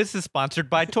is sponsored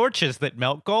by torches that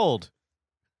melt gold.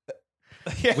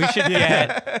 We should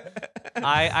get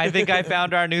I think I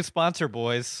found our new sponsor,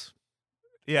 boys.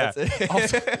 Yeah.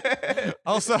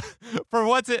 Also, for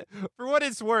what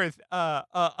it's worth,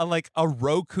 like a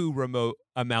Roku remote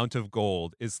amount of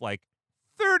gold is like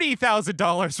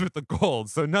 $30,000 worth of gold.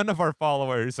 So none of our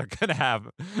followers are gonna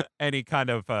have any kind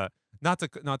of not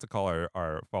to call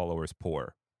our followers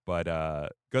poor, but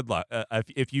good luck.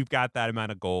 If you've got that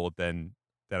amount of gold, then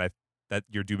I that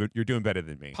you're doing better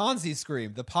than me. Ponzi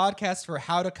Scream, the podcast for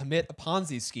how to commit a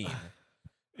Ponzi scheme.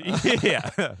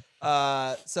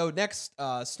 Yeah. So next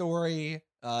story,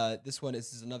 this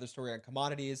is another story on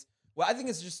commodities. What I think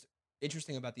is just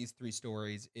interesting about these three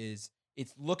stories is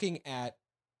it's looking at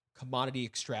commodity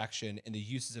extraction and the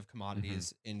uses of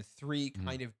commodities in three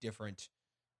kind of different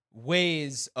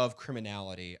ways of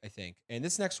criminality, I think. And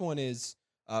this next one is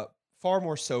far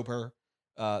more sober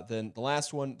than the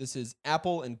last one. This is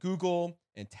Apple and Google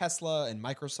and Tesla and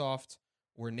Microsoft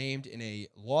were named in a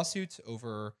lawsuit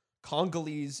over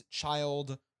Congolese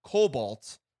child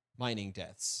Cobalt mining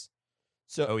deaths.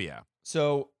 So,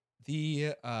 So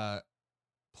the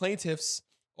plaintiffs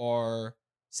are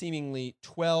seemingly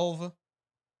 12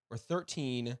 or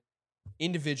 13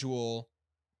 individual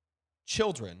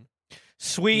children.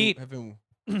 Sweet. Have been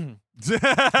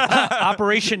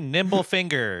Operation Nimble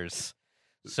Fingers.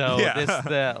 So this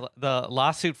the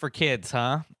lawsuit for kids,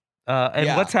 huh?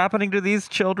 And what's happening to these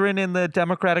children in the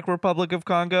Democratic Republic of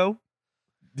Congo?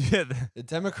 The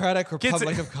Democratic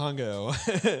Republic of Congo.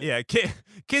 Yeah,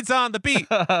 kids on the beat.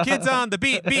 Kids on the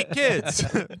beat. Beat kids.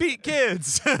 Beat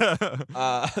kids.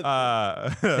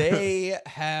 They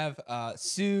have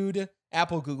sued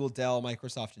Apple, Google, Dell,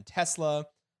 Microsoft, and Tesla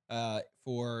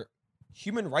for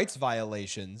human rights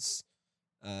violations.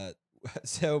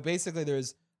 So basically,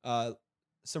 there's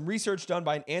some research done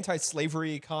by an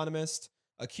anti-slavery economist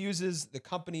accuses the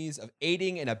companies of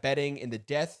aiding and abetting in the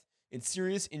death and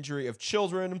serious injury of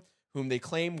children whom they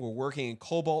claim were working in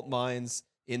cobalt mines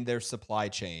in their supply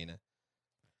chain.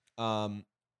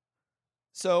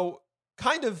 So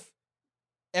kind of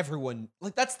everyone,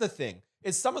 like, that's the thing,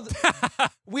 is some of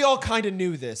the we all kind of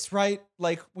knew this, right?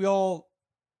 Like, we all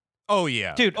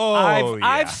Dude,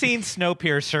 I've seen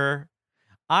Snowpiercer.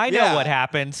 I know what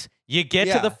happens. You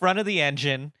get to the front of the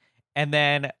engine, and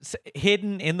then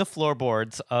hidden in the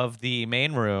floorboards of the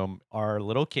main room are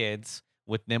little kids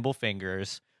with nimble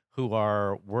fingers who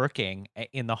are working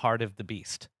in the heart of the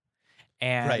beast.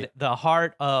 And the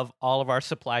heart of all of our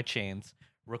supply chains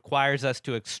requires us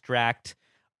to extract,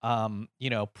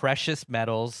 precious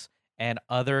metals and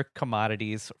other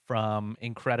commodities from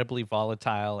incredibly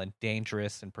volatile and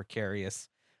dangerous and precarious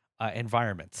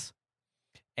environments.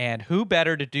 And who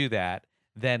better to do that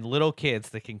than little kids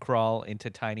that can crawl into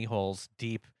tiny holes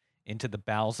deep into the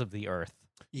bowels of the earth?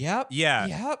 Yep. Yeah.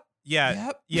 Yep.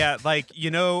 Yeah, Yep. yeah,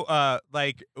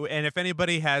 and if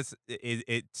anybody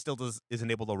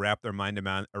isn't able to wrap their mind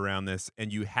around this,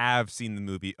 and you have seen the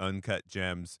movie Uncut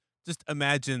Gems, just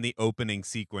imagine the opening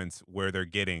sequence where they're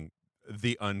getting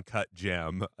the uncut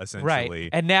gem, essentially. Right,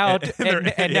 and now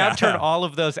now turn all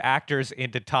of those actors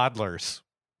into toddlers.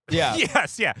 Yeah.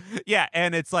 Yes. Yeah.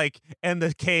 And it's like, and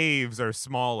the caves are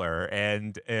smaller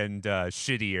and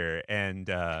shittier, and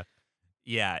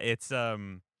it's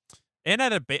and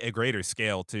at a greater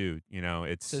scale too.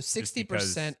 It's so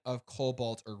 60% of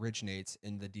cobalt originates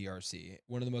in the DRC,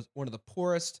 one of the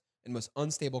poorest and most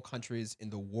unstable countries in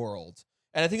the world.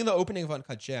 And I think in the opening of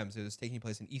Uncut Gems, it was taking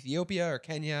place in Ethiopia or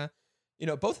Kenya.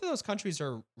 Both of those countries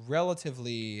are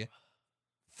relatively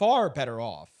far better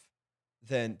off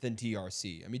than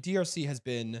DRC. I mean, DRC has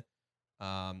been,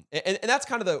 and that's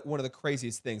kind of one of the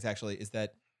craziest things, actually, is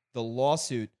that the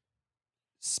lawsuit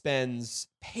spends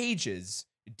pages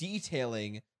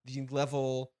detailing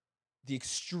the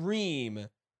extreme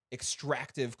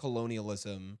extractive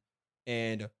colonialism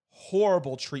and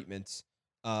horrible treatment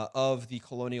of the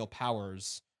colonial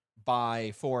powers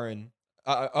by foreign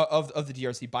of the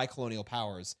DRC by colonial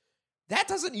powers. That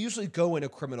doesn't usually go in a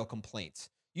criminal complaint.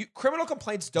 Criminal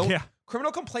complaints don't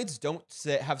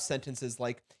have sentences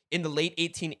like, in the late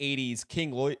 1880s,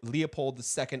 King Leopold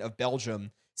II of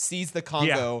Belgium seized the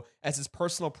Congo as his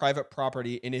personal private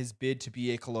property in his bid to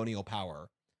be a colonial power.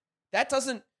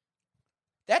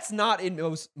 That's not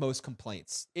in most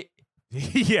complaints.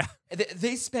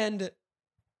 They spend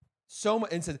so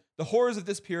much, and said the horrors of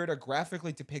this period are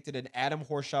graphically depicted in Adam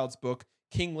Hochschild's book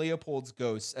King Leopold's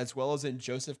Ghosts, as well as in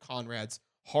Joseph Conrad's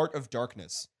Heart of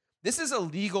Darkness. This is a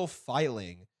legal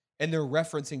filing, and they're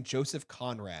referencing Joseph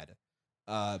Conrad.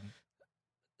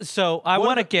 So I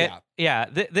want to get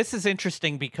this is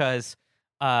interesting because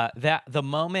that the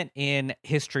moment in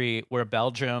history where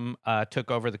Belgium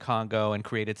took over the Congo and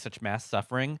created such mass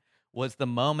suffering was the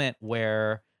moment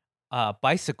where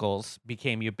bicycles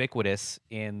became ubiquitous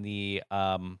in the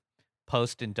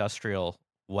post-industrial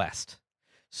West.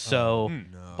 So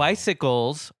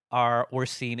bicycles were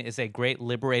seen as a great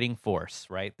liberating force,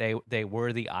 right? They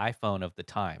were the iPhone of the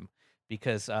time,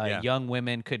 because young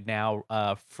women could now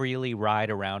freely ride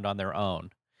around on their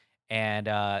own, and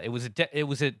it was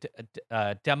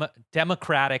a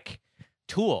democratic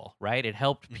tool, right? It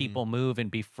helped Mhm. people move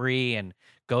and be free and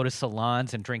go to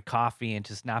salons and drink coffee and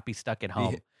just not be stuck at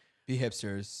home. Be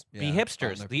hipsters. Be Yeah, on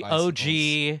hipsters, their the bicycles.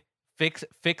 OG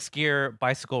fixed gear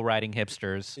bicycle riding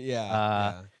hipsters.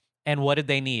 Yeah. And what did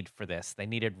they need for this? They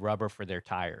needed rubber for their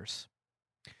tires.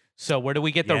 So where do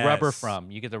we get the rubber Yes.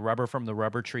 from? You get the rubber from the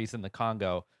rubber trees in the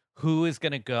Congo. Who is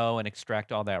going to go and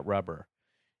extract all that rubber?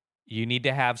 You need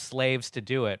to have slaves to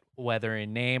do it, whether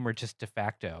in name or just de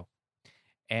facto.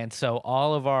 And so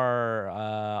all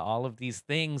of these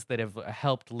things that have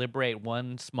helped liberate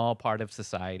one small part of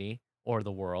society or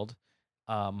the world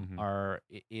Mhm.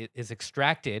 is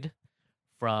extracted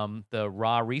from the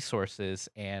raw resources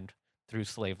and through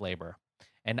slave labor.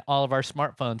 And all of our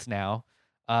smartphones now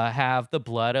have the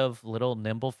blood of little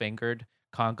nimble-fingered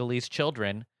Congolese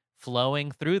children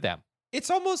flowing through them. It's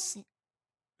almost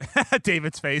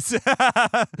David's face.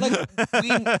 like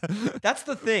that's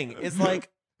the thing. Is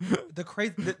like the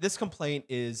crazy. This complaint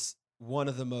is one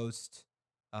of the most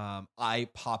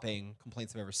eye-popping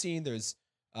complaints I've ever seen. There's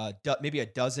maybe a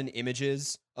dozen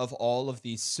images of all of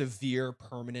these severe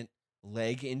permanent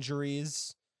leg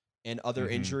injuries and other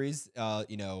Mhm. injuries.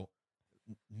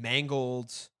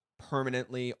 Mangled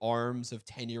permanently arms of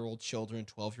 10-year-old children,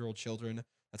 12-year-old children.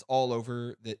 That's all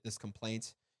over this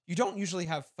complaint. You don't usually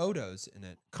have photos in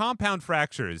it. Compound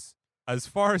fractures, as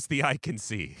far as the eye can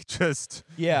see, just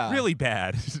Yeah. really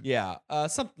bad. Yeah,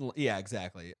 something. Yeah,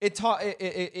 exactly.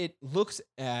 It looks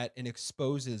at and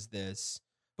exposes this,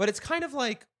 but it's kind of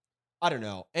like, I don't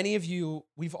know. Any of you,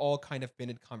 we've all kind of been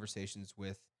in conversations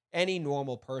with any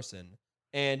normal person,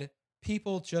 and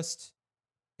people just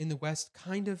in the West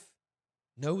kind of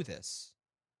know this,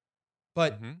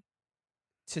 but Mhm.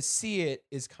 to see it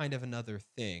is kind of another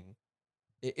thing.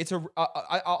 It's a.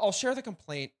 I'll share the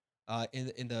complaint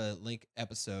in the link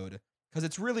episode because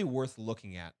it's really worth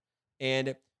looking at,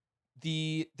 and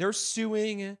they're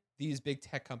suing these big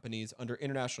tech companies under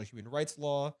international human rights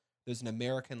law. There's an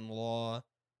American law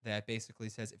that basically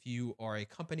says if you are a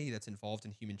company that's involved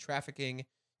in human trafficking,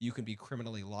 you can be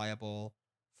criminally liable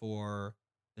for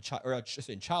the child, or just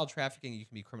in child trafficking, you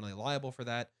can be criminally liable for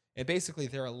that. And basically,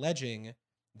 they're alleging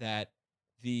that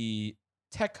the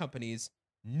tech companies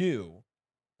knew,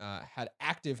 had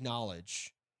active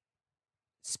knowledge,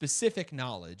 specific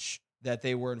knowledge that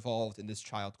they were involved in this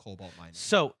child cobalt mining.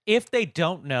 So if they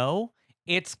don't know,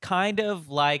 it's kind of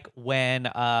like when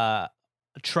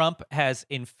Trump has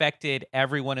infected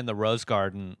everyone in the Rose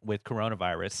Garden with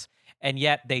coronavirus, and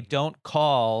yet they don't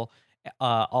call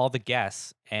all the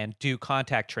guests and do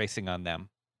contact tracing on them.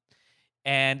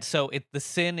 And so the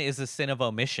sin is a sin of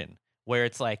omission, where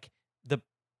it's like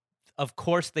of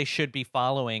course they should be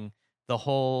following the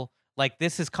whole, like,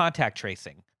 this is contact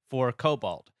tracing for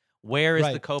Cobalt. Where is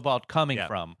the Right. Cobalt coming Yeah.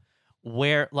 from?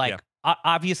 Where, like, Yeah.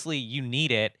 obviously you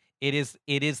need it. It is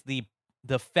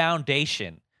the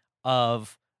foundation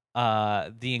of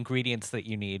the ingredients that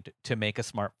you need to make a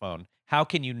smartphone. How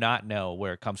can you not know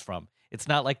where it comes from? It's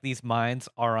not like these mines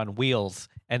are on wheels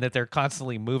and that they're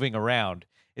constantly moving around.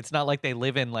 It's not like they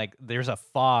live in, like, there's a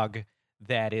fog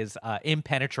that is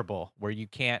impenetrable where you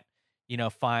can't,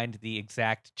 find the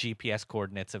exact GPS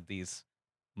coordinates of these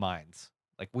mines.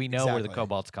 Like, we know where the Exactly.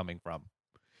 cobalt's coming from.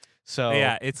 So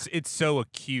Yeah, it's so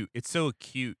acute. It's so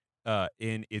acute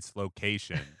in its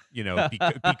location,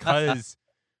 because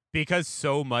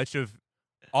so much of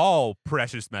all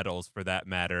precious metals, for that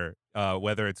matter,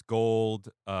 whether it's gold,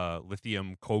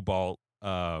 lithium, cobalt,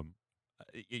 Yeah.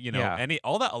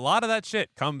 a lot of that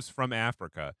shit comes from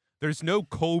Africa. There's no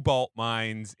cobalt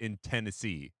mines in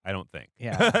Tennessee, I don't think.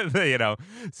 Yeah.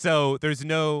 So there's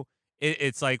no.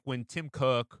 It's like when Tim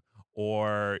Cook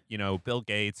or Bill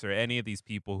Gates or any of these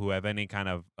people who have any kind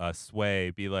of sway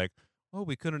be like, "Oh,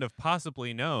 we couldn't have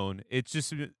possibly known." It's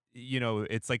just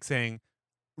it's like saying,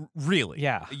 really?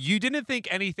 Yeah. You didn't think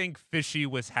anything fishy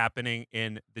was happening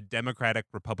in the Democratic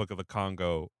Republic of the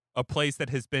Congo, a place that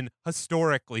has been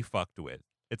historically fucked with.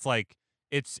 It's like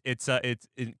it's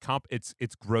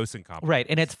gross incompetence. Right,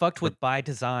 and it's fucked with by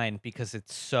design because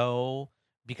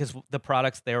because the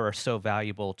products there are so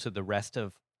valuable to the rest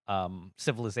of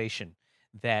civilization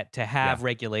that to have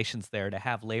regulations there, to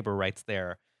have labor rights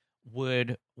there,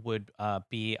 would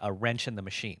be a wrench in the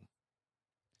machine.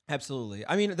 Absolutely.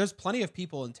 I mean, there's plenty of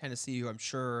people in Tennessee who I'm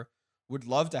sure would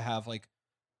love to have like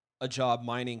a job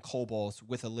mining cobalt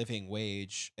with a living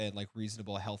wage and like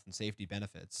reasonable health and safety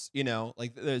benefits.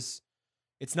 Like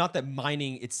it's not that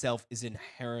mining itself is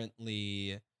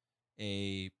inherently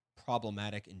a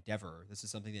problematic endeavor. This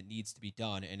is something that needs to be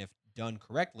done, and if done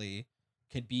correctly,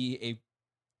 can be a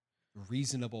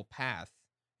reasonable path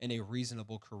and a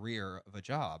reasonable career of a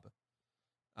job.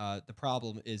 The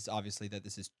problem is obviously that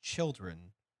this is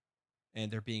children,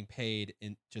 and they're being paid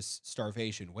in just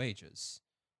starvation wages.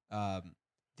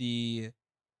 The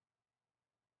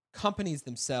companies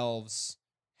themselves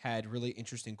had really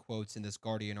interesting quotes in this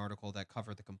Guardian article that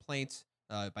covered the complaint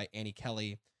by Annie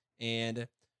Kelly. And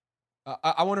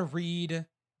I want to read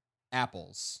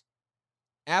Apple's.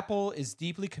 Apple is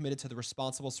deeply committed to the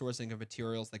responsible sourcing of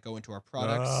materials that go into our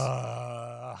products.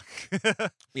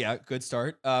 Yeah, good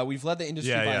start. We've led the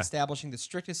industry by establishing the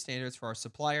strictest standards for our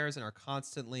suppliers and are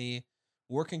constantly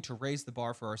working to raise the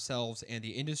bar for ourselves and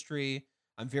the industry.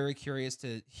 I'm very curious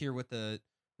to hear what the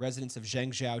residents of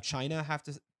Zhengzhou, China have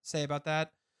to say about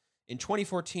that. In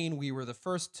 2014, we were the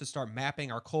first to start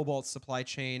mapping our cobalt supply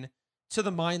chain to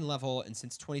the mine level, and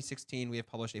since 2016, we have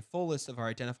published a full list of our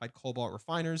identified cobalt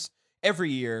refiners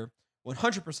every year,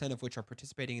 100% of which are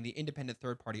participating in the independent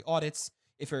third-party audits.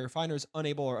 If a refiner is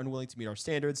unable or unwilling to meet our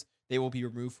standards, they will be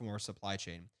removed from our supply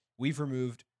chain. We've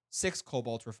removed 6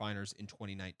 cobalt refiners in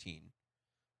 2019.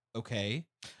 Okay.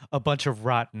 A bunch of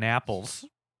rotten apples.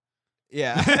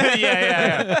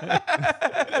 Yeah.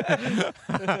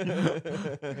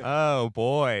 Oh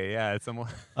boy, yeah, it's someone.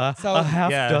 A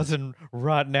half dozen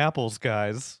rotten apples,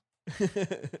 guys.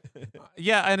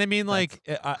 Yeah, and I mean, like,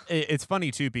 it's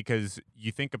funny too because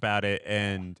you think about it,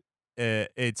 and they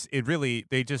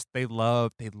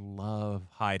love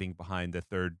hiding behind the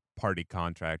third party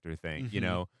contractor thing. You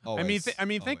know, Always.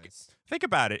 think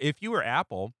about it. If you were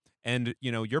Apple, and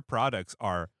your products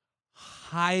are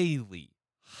highly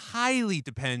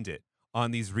dependent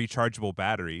on these rechargeable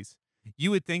batteries,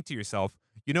 you would think to yourself,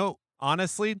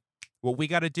 honestly, what we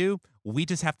got to do, we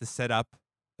just have to set up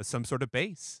some sort of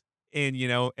base in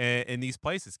these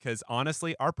places, because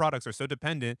honestly, our products are so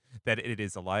dependent that it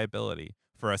is a liability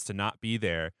for us to not be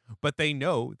there. But they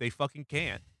know they fucking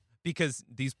can't, because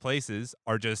these places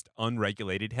are just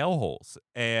unregulated hellholes,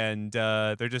 and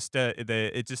they're just it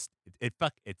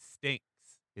stinks.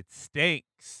 It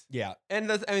stinks. Yeah, and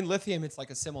lithium, it's like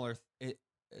a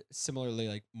similarly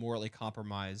like morally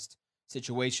compromised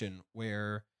situation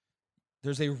where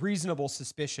there's a reasonable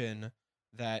suspicion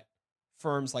that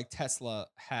firms like Tesla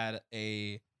had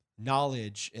a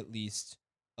knowledge, at least,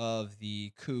 of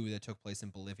the coup that took place in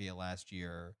Bolivia last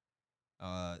year,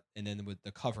 and then with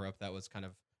the cover-up that was kind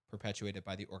of perpetuated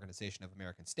by the Organization of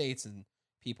American States and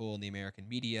people in the American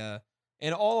media.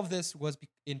 And all of this was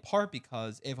in part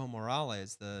because Evo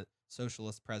Morales, the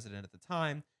socialist president at the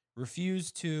time,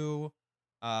 refused to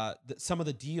some of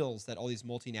the deals that all these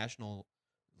multinational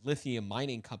lithium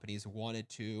mining companies wanted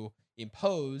to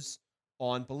impose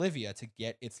on Bolivia to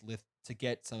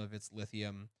get some of its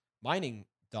lithium mining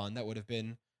done that would have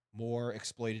been more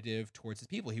exploitative towards his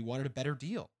people. He wanted a better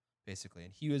deal, basically,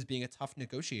 and he was being a tough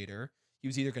negotiator. He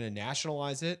was either going to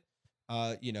nationalize it,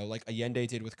 like Allende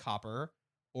did with copper,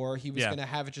 or he was going to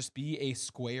have it just be a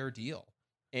square deal,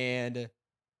 and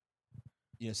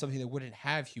something that wouldn't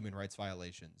have human rights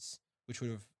violations, which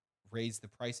would have raised the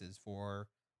prices for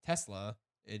Tesla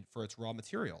for its raw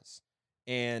materials.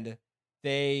 And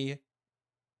they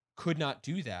could not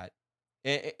do that.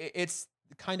 It's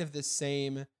kind of the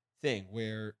same thing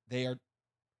where they are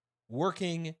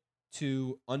working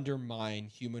to undermine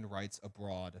human rights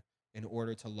abroad in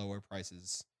order to lower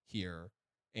prices here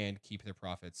and keep their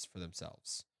profits for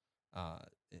themselves,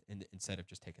 instead of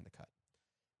just taking the cut.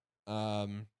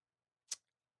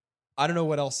 I don't know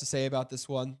what else to say about this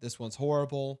one. This one's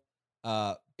horrible.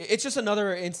 It's just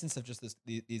another instance of just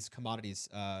these commodities.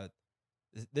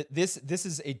 This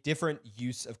is a different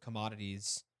use of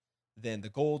commodities than the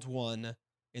gold one,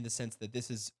 in the sense that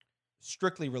this is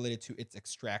strictly related to its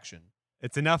extraction.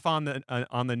 It's enough on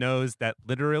the nose that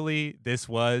literally this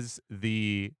was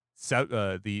the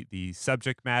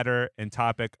subject matter and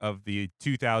topic of the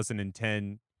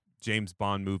 2010 James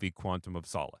Bond movie Quantum of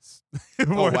Solace,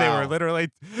 where they were literally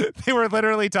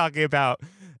talking about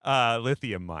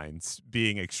lithium mines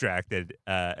being extracted,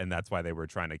 and that's why they were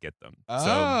trying to get them.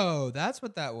 That's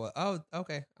what that was. Oh,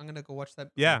 okay. I'm gonna go watch that.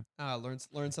 Yeah.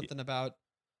 Learn something about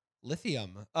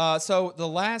lithium. So the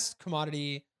last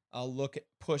commodity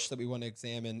push that we want to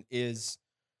examine is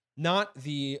not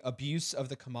the abuse of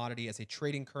the commodity as a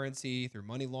trading currency through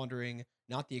money laundering,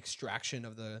 not the extraction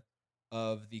of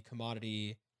the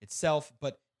commodity itself,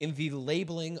 but in the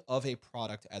labeling of a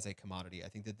product as a commodity. I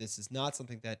think that this is not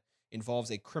something that involves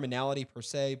a criminality per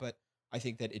se, but I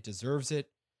think that it deserves it,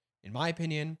 in my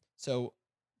opinion. So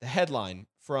the headline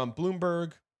from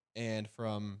Bloomberg and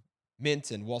from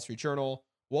Mint and Wall Street Journal: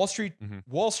 Wall Street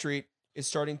is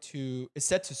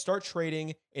set to start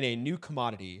trading in a new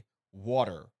commodity,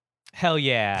 water. Hell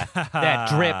yeah. That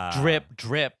drip, drip,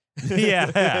 drip.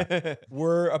 Yeah.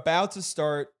 We're about to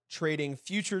start trading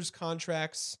futures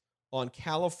contracts on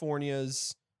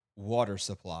California's water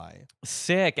supply.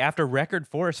 Sick. After record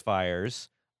forest fires,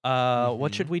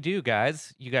 what should we do,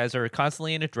 guys? You guys are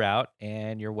constantly in a drought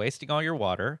and you're wasting all your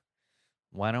water.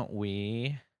 Why don't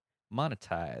we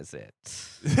monetize it?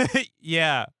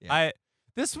 Yeah. Yeah.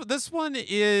 This one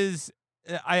is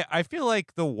I feel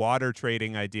like the water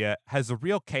trading idea has a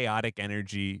real chaotic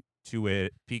energy to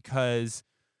it because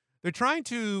they're trying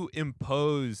to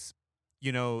impose,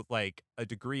 like a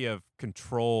degree of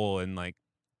control and like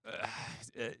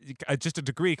just a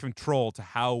degree of control to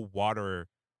how water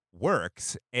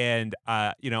works. And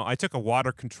I took a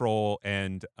water control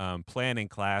and planning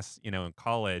class, in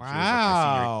college. It was like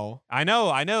my senior. Wow. I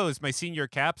know. It was my senior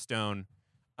capstone.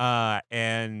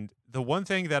 And the one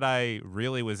thing that I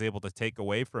really was able to take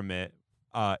away from it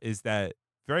is that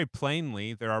very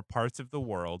plainly there are parts of the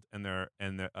world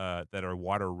that are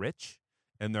water rich,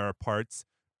 and there are parts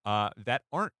that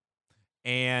aren't.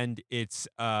 And it's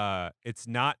not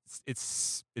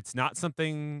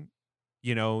something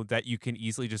that you can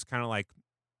easily just kind of like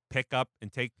pick up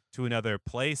and take to another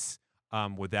place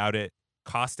without it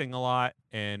costing a lot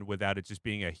and without it just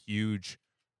being a huge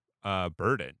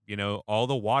burden. All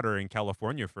the water in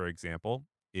California, for example,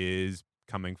 is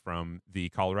coming from the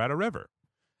Colorado River.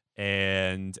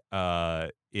 And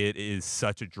it is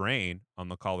such a drain on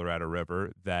the Colorado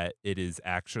River that it is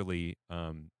actually,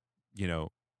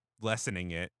 lessening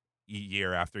it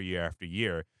year after year after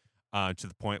year to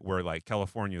the point where like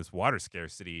California's water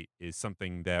scarcity is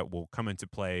something that will come into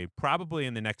play probably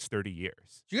in the next 30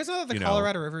 years. Do you guys know that the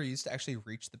Colorado River used to actually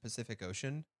reach the Pacific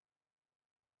Ocean?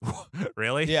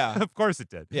 Really? Yeah. Of course it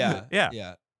did. Yeah. Yeah.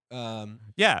 Yeah.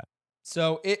 Yeah.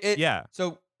 So it Yeah.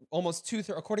 So almost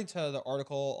according to the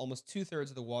article, almost 2/3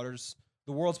 of the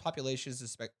world's population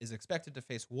is expected to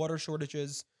face water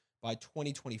shortages by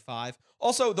 2025.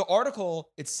 Also, the article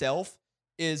itself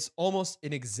is almost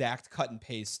an exact cut and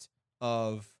paste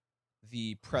of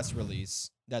the press release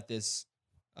that this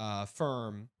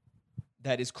firm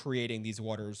that is creating these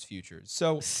waters futures.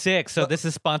 So Sick. So this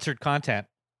is sponsored content.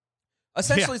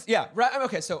 essentially, yeah. Right.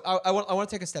 Okay. So I want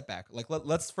to take a step back. Like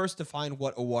let's first define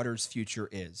what a waters future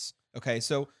is. Okay.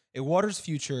 So a waters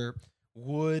future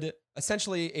would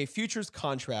essentially a futures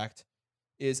contract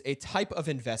is a type of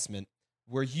investment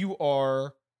where you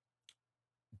are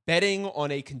betting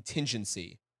on a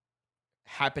contingency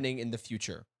happening in the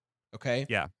future. Okay.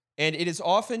 Yeah. And it is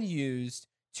often used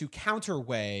to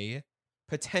counterweigh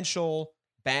potential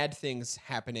bad things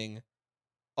happening,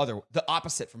 the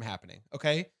opposite from happening.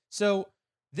 Okay. So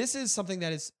this is something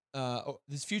that is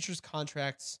these futures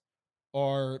contracts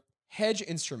are hedge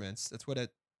instruments. That's what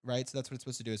it, right? So that's what it's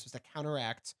supposed to do. It's supposed to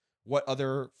counteract what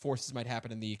other forces might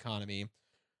happen in the economy.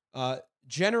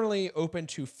 Generally open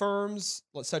to firms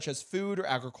such as food or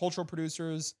agricultural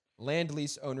producers, land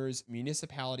lease owners,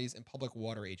 municipalities, and public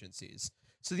water agencies.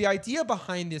 So the idea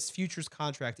behind this futures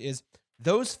contract is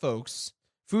those folks,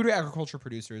 food or agriculture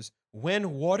producers,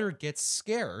 when water gets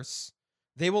scarce,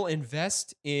 they will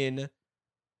invest in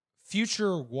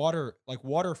future water, like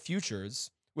water futures,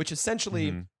 which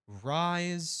essentially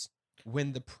rise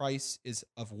when the price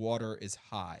of water is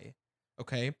high.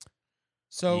 Okay.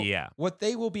 So what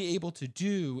they will be able to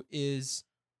do is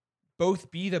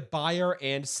both be the buyer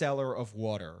and seller of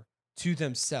water to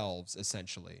themselves,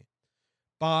 essentially.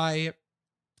 By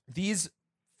these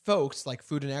folks, like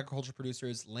food and agriculture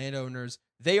producers, landowners,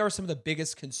 they are some of the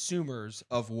biggest consumers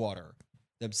of water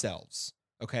themselves.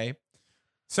 Okay.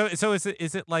 So is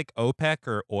it like OPEC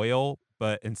or oil,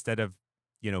 but instead of,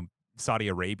 Saudi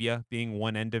Arabia being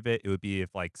one end of it, it would be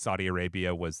if like Saudi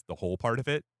Arabia was the whole part of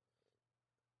it?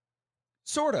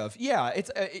 Sort of. Yeah. It's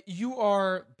you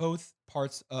are both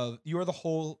parts of, you are the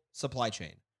whole supply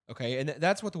chain. Okay. And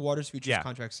that's what the waters futures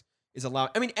contracts is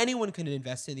allowed. I mean, anyone can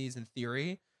invest in these in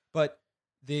theory, but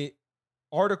the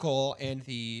article and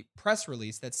the press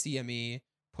release that CME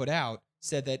put out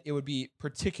said that it would be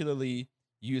particularly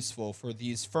useful for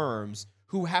these firms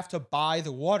who have to buy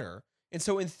the water. And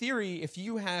so in theory, if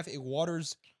you have a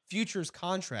waters futures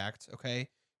contract, okay,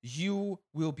 you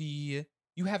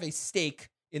have a stake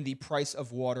in the price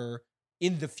of water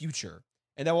in the future.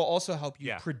 And that will also help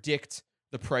you predict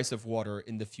the price of water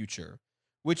in the future,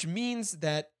 which means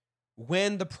that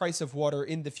when the price of water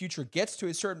in the future gets to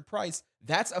a certain price,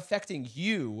 that's affecting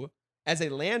you as a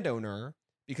landowner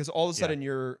because all of a sudden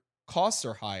your costs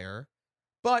are higher,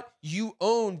 but you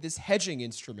own this hedging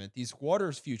instrument, these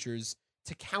waters futures,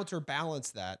 to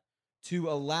counterbalance that, to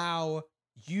allow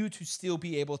you to still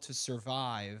be able to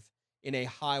survive in a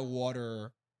high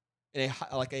water, an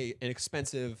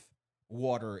expensive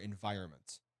water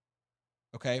environment.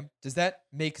 Okay? Does that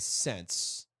make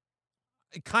sense?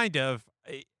 kind of.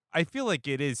 I feel like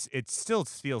it is. It still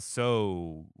feels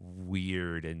so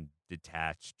weird and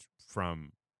detached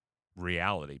from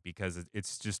reality because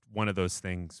it's just one of those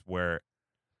things where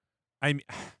I'm.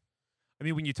 I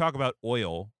mean, when you talk about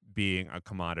oil being a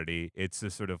commodity, it's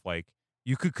just sort of like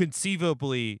you could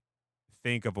conceivably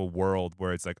think of a world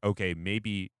where it's like, okay,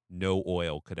 maybe no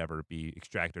oil could ever be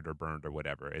extracted or burned or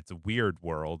whatever. It's a weird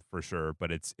world for sure,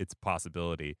 but it's a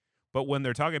possibility. But when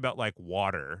they're talking about like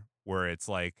water, where it's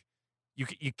like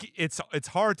it's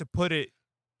hard to put it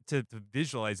to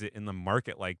visualize it in the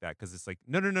market like that because it's like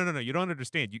no, you don't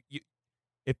understand. You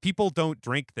if people don't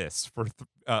drink this for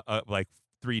like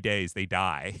 3 days, they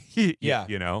die. Yeah.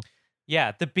 You know.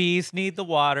 Yeah, the bees need the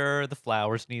water, the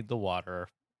flowers need the water.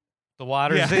 The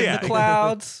water's Yeah, in yeah. the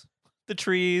clouds, the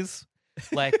trees.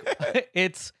 Like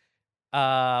it's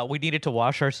we need it to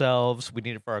wash ourselves, we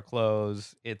need it for our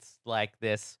clothes. It's like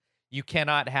this. You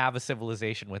cannot have a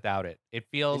civilization without it. It It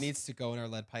feels needs to go in our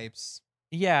lead pipes.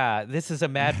 yeah, this is a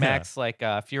Mad Yeah. Max like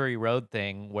Fury Road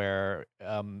thing where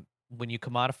when you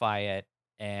commodify it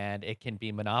and it can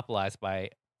be monopolized by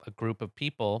a group of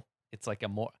people, it's like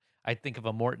I think of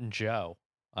a Morton Joe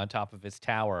on top of his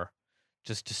tower,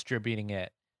 just distributing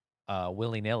it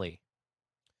willy-nilly.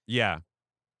 Yeah.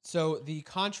 So the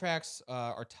contracts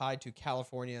are tied to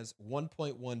California's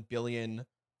 $1.1 billion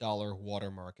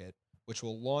water market, which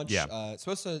will launch. Yeah. It's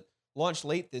supposed to launch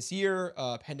late this year,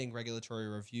 pending regulatory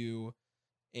review.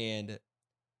 And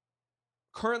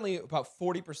currently, about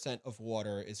 40% of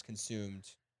water is consumed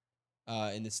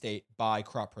in the state by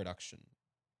crop production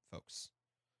folks.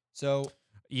 So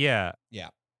Yeah. yeah,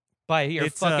 By your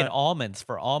It's, fucking almonds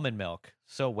for almond milk.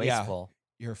 So Yeah. wasteful.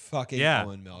 your fucking Yeah.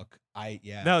 almond milk.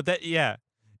 No,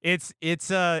 it's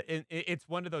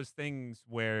one of those things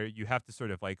where you have to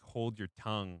sort of like hold your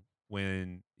tongue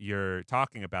when you're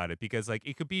talking about it because like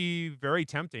it could be very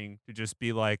tempting to just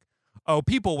be like, oh,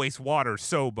 people waste water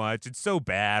so much, it's so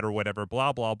bad or whatever,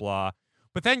 blah blah blah.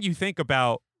 But then you think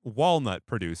about walnut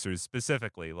producers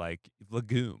specifically, like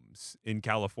legumes in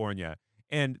California,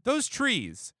 and those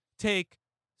trees take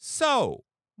so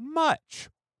much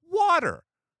water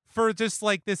for just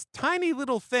like this tiny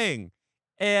little thing,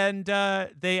 and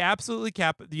they absolutely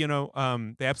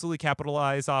they absolutely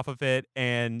capitalize off of it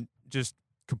and just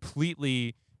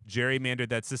completely gerrymandered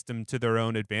that system to their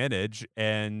own advantage.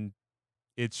 And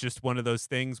it's just one of those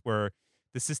things where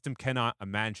the system cannot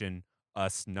imagine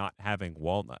us not having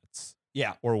walnuts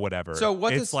Yeah. or whatever. So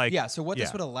what it's this like so what this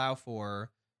yeah. would allow for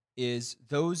is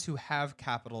those who have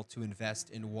capital to invest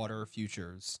in water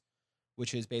futures,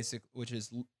 which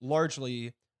is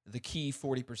largely the key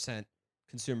 40%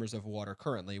 consumers of water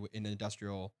currently in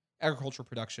industrial agricultural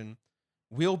production,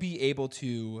 will be able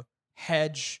to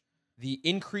hedge the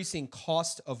increasing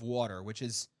cost of water, which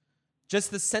is just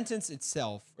the sentence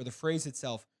itself or the phrase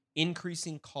itself,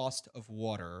 increasing cost of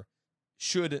water,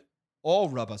 should all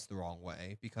rub us the wrong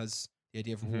way because the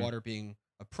idea of Mhm. water being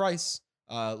a price,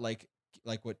 like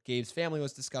what Gabe's family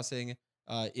was discussing,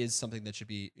 is something that should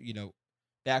be,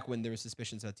 back when there were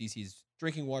suspicions about DC's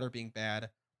drinking water being bad,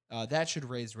 that should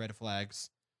raise red flags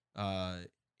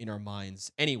in our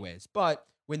minds anyways. But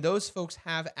when those folks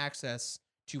have access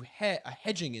to a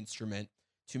hedging instrument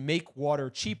to make water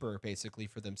cheaper, basically,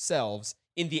 for themselves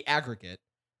in the aggregate,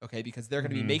 okay, because they're going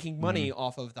to be Mhm. making money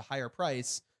off of the higher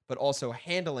price, but also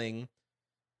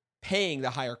paying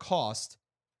the higher cost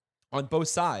on both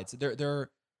sides.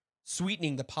 They're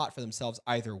sweetening the pot for themselves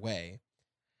either way.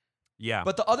 Yeah.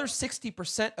 But the other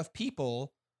 60% of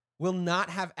people will not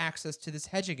have access to this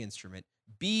hedging instrument.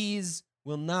 Bees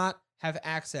will not have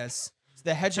access to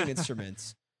the hedging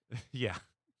instruments. Yeah.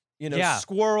 Yeah.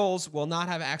 Squirrels will not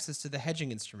have access to the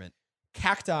hedging instrument.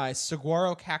 Cacti,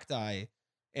 saguaro cacti,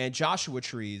 and Joshua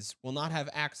trees will not have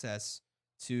access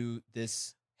to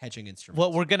this hedging instrument.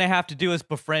 What we're gonna have to do is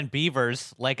befriend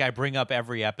beavers, like I bring up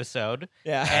every episode,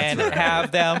 yeah, and right.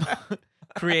 have them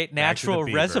create Back to the natural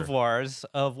beaver. reservoirs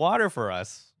of water for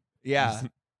us. yeah.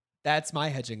 That's my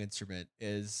hedging instrument.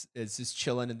 Is just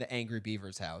chilling in the angry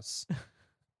beaver's house.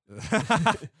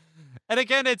 And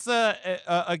again, it's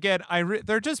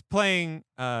they're just playing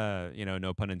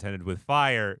no pun intended with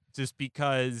fire, just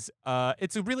because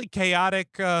it's a really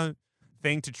chaotic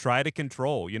thing to try to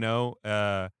control.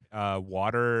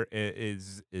 Water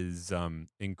is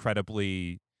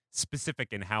incredibly specific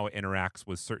in how it interacts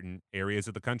with certain areas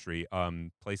of the country.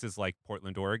 Places like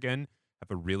Portland, Oregon,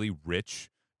 have a really rich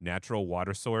natural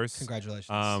water source.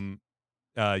 Congratulations.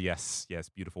 Yes,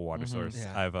 beautiful water Mhm. source.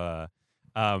 Yeah.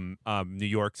 I've New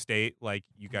York State, like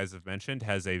you guys have mentioned,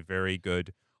 has a very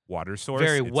good water source.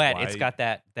 Very It's wet. why- It's got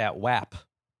that WAP.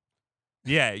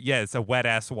 yeah, it's a wet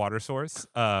ass water source.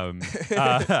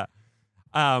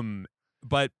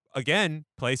 But again,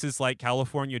 places like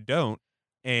California don't,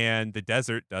 and the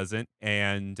desert doesn't,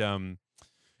 and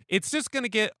it's just going to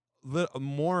get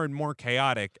more and more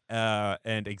chaotic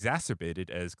and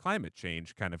exacerbated as climate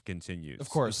change kind of continues. Of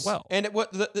course. as well. And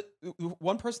the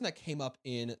one person that came up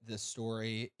in this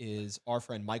story is our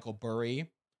friend Michael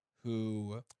Burry,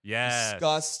 who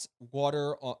discussed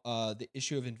water, the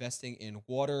issue of investing in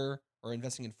water or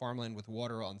investing in farmland with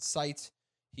water on site.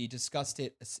 He discussed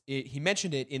it. He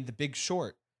mentioned it in The Big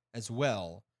Short as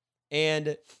well.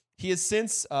 And he has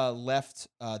since left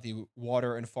the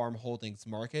water and farm holdings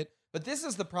market. But this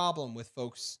is the problem with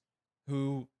folks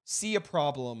who see a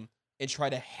problem and try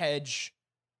to hedge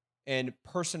and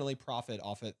personally profit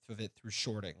off of it through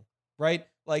shorting, right?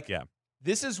 Like,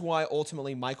 this is why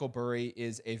ultimately Michael Burry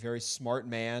is a very smart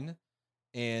man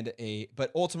but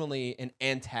ultimately an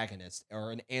antagonist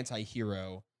or an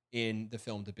anti-hero in the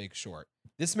film The Big Short.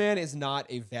 This man is not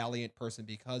a valiant person,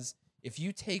 because if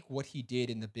you take what he did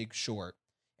in The Big Short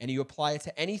and you apply it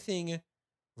to anything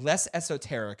less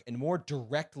esoteric and more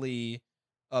directly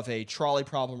of a trolley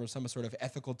problem or some sort of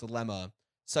ethical dilemma,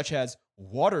 such as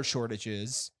water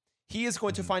shortages, he is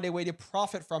going to find a way to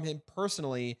profit from him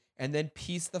personally and then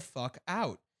piece the fuck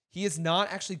out. He is not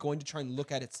actually going to try and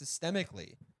look at it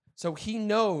systemically. So he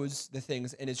knows the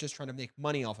things and is just trying to make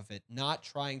money off of it, not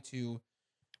trying to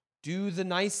do the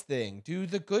nice thing, do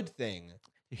the good thing.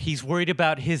 He's worried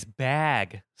about his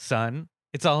bag, son.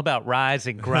 It's all about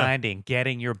rising, grinding,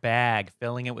 getting your bag,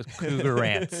 filling it with cougar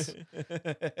rants.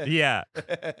 Yeah.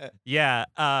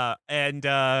 And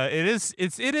it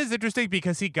is interesting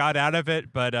because he got out of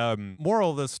it, but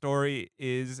moral of the story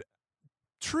is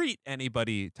treat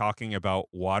anybody talking about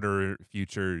water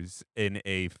futures in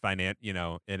a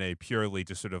in a purely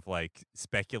just sort of like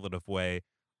speculative way.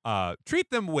 Treat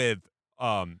them with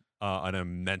an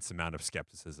immense amount of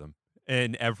skepticism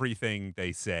in everything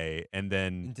they say, and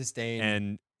then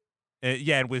disdain,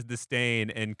 and with disdain,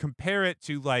 and compare it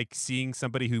to like seeing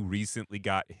somebody who recently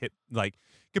got hit, like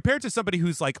compared to somebody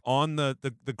who's like on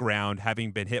the ground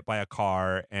having been hit by a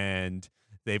car and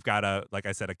they've got like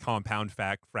I said, a compound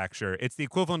fracture. It's the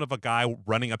equivalent of a guy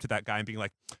running up to that guy and being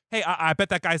like, "Hey, I bet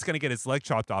that guy's gonna get his leg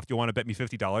chopped off. Do you want to bet me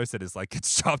 $50 that his leg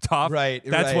gets chopped off?" Right.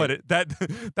 That's what it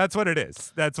that's what it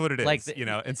is. That's what it is. Like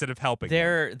instead of helping.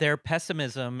 Their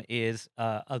pessimism is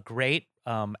a great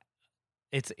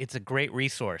it's a great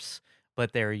resource,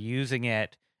 but they're using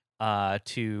it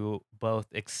to both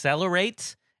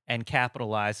accelerate and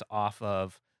capitalize off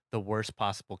of the worst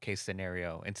possible case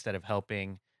scenario instead of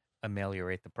helping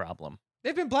ameliorate the problem.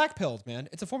 They've been blackpilled, man.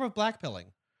 It's a form of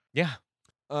blackpilling. Yeah.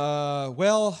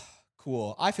 Well,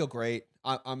 cool. I feel great.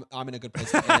 I'm in a good place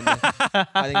to end.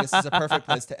 I think this is a perfect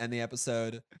place to end the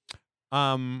episode.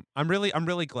 I'm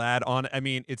really glad I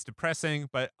mean, it's depressing,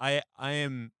 but I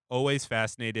am always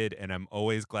fascinated, and I'm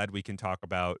always glad we can talk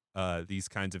about these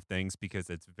kinds of things, because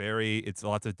it's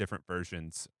lots of different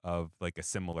versions of like a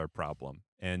similar problem.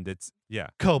 And it's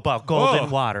Cobalt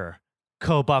golden water.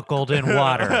 Cobalt golden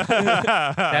water.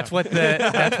 That's what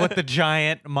the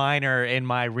giant miner in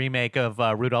my remake of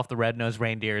Rudolph the Red-Nosed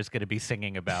Reindeer is going to be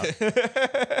singing about.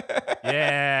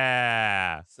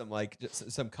 Yeah.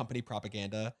 Some company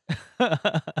propaganda.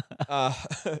 All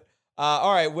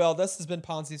right. Well, this has been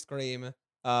Ponzi Scream.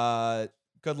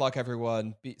 Good luck,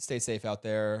 everyone. Stay safe out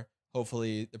there.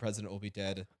 Hopefully, the president will be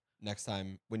dead next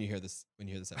time when you hear this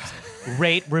episode.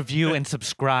 Rate, review, and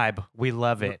subscribe. We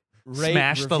love it.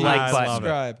 Smash the like button.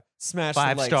 Subscribe. Smash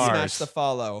 5 the like. stars. Smash the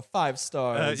follow. 5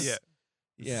 stars.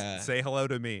 Yeah. Say hello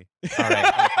to me. All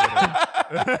right.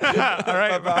 All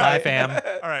right. Bye, fam.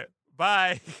 All right.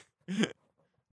 Bye.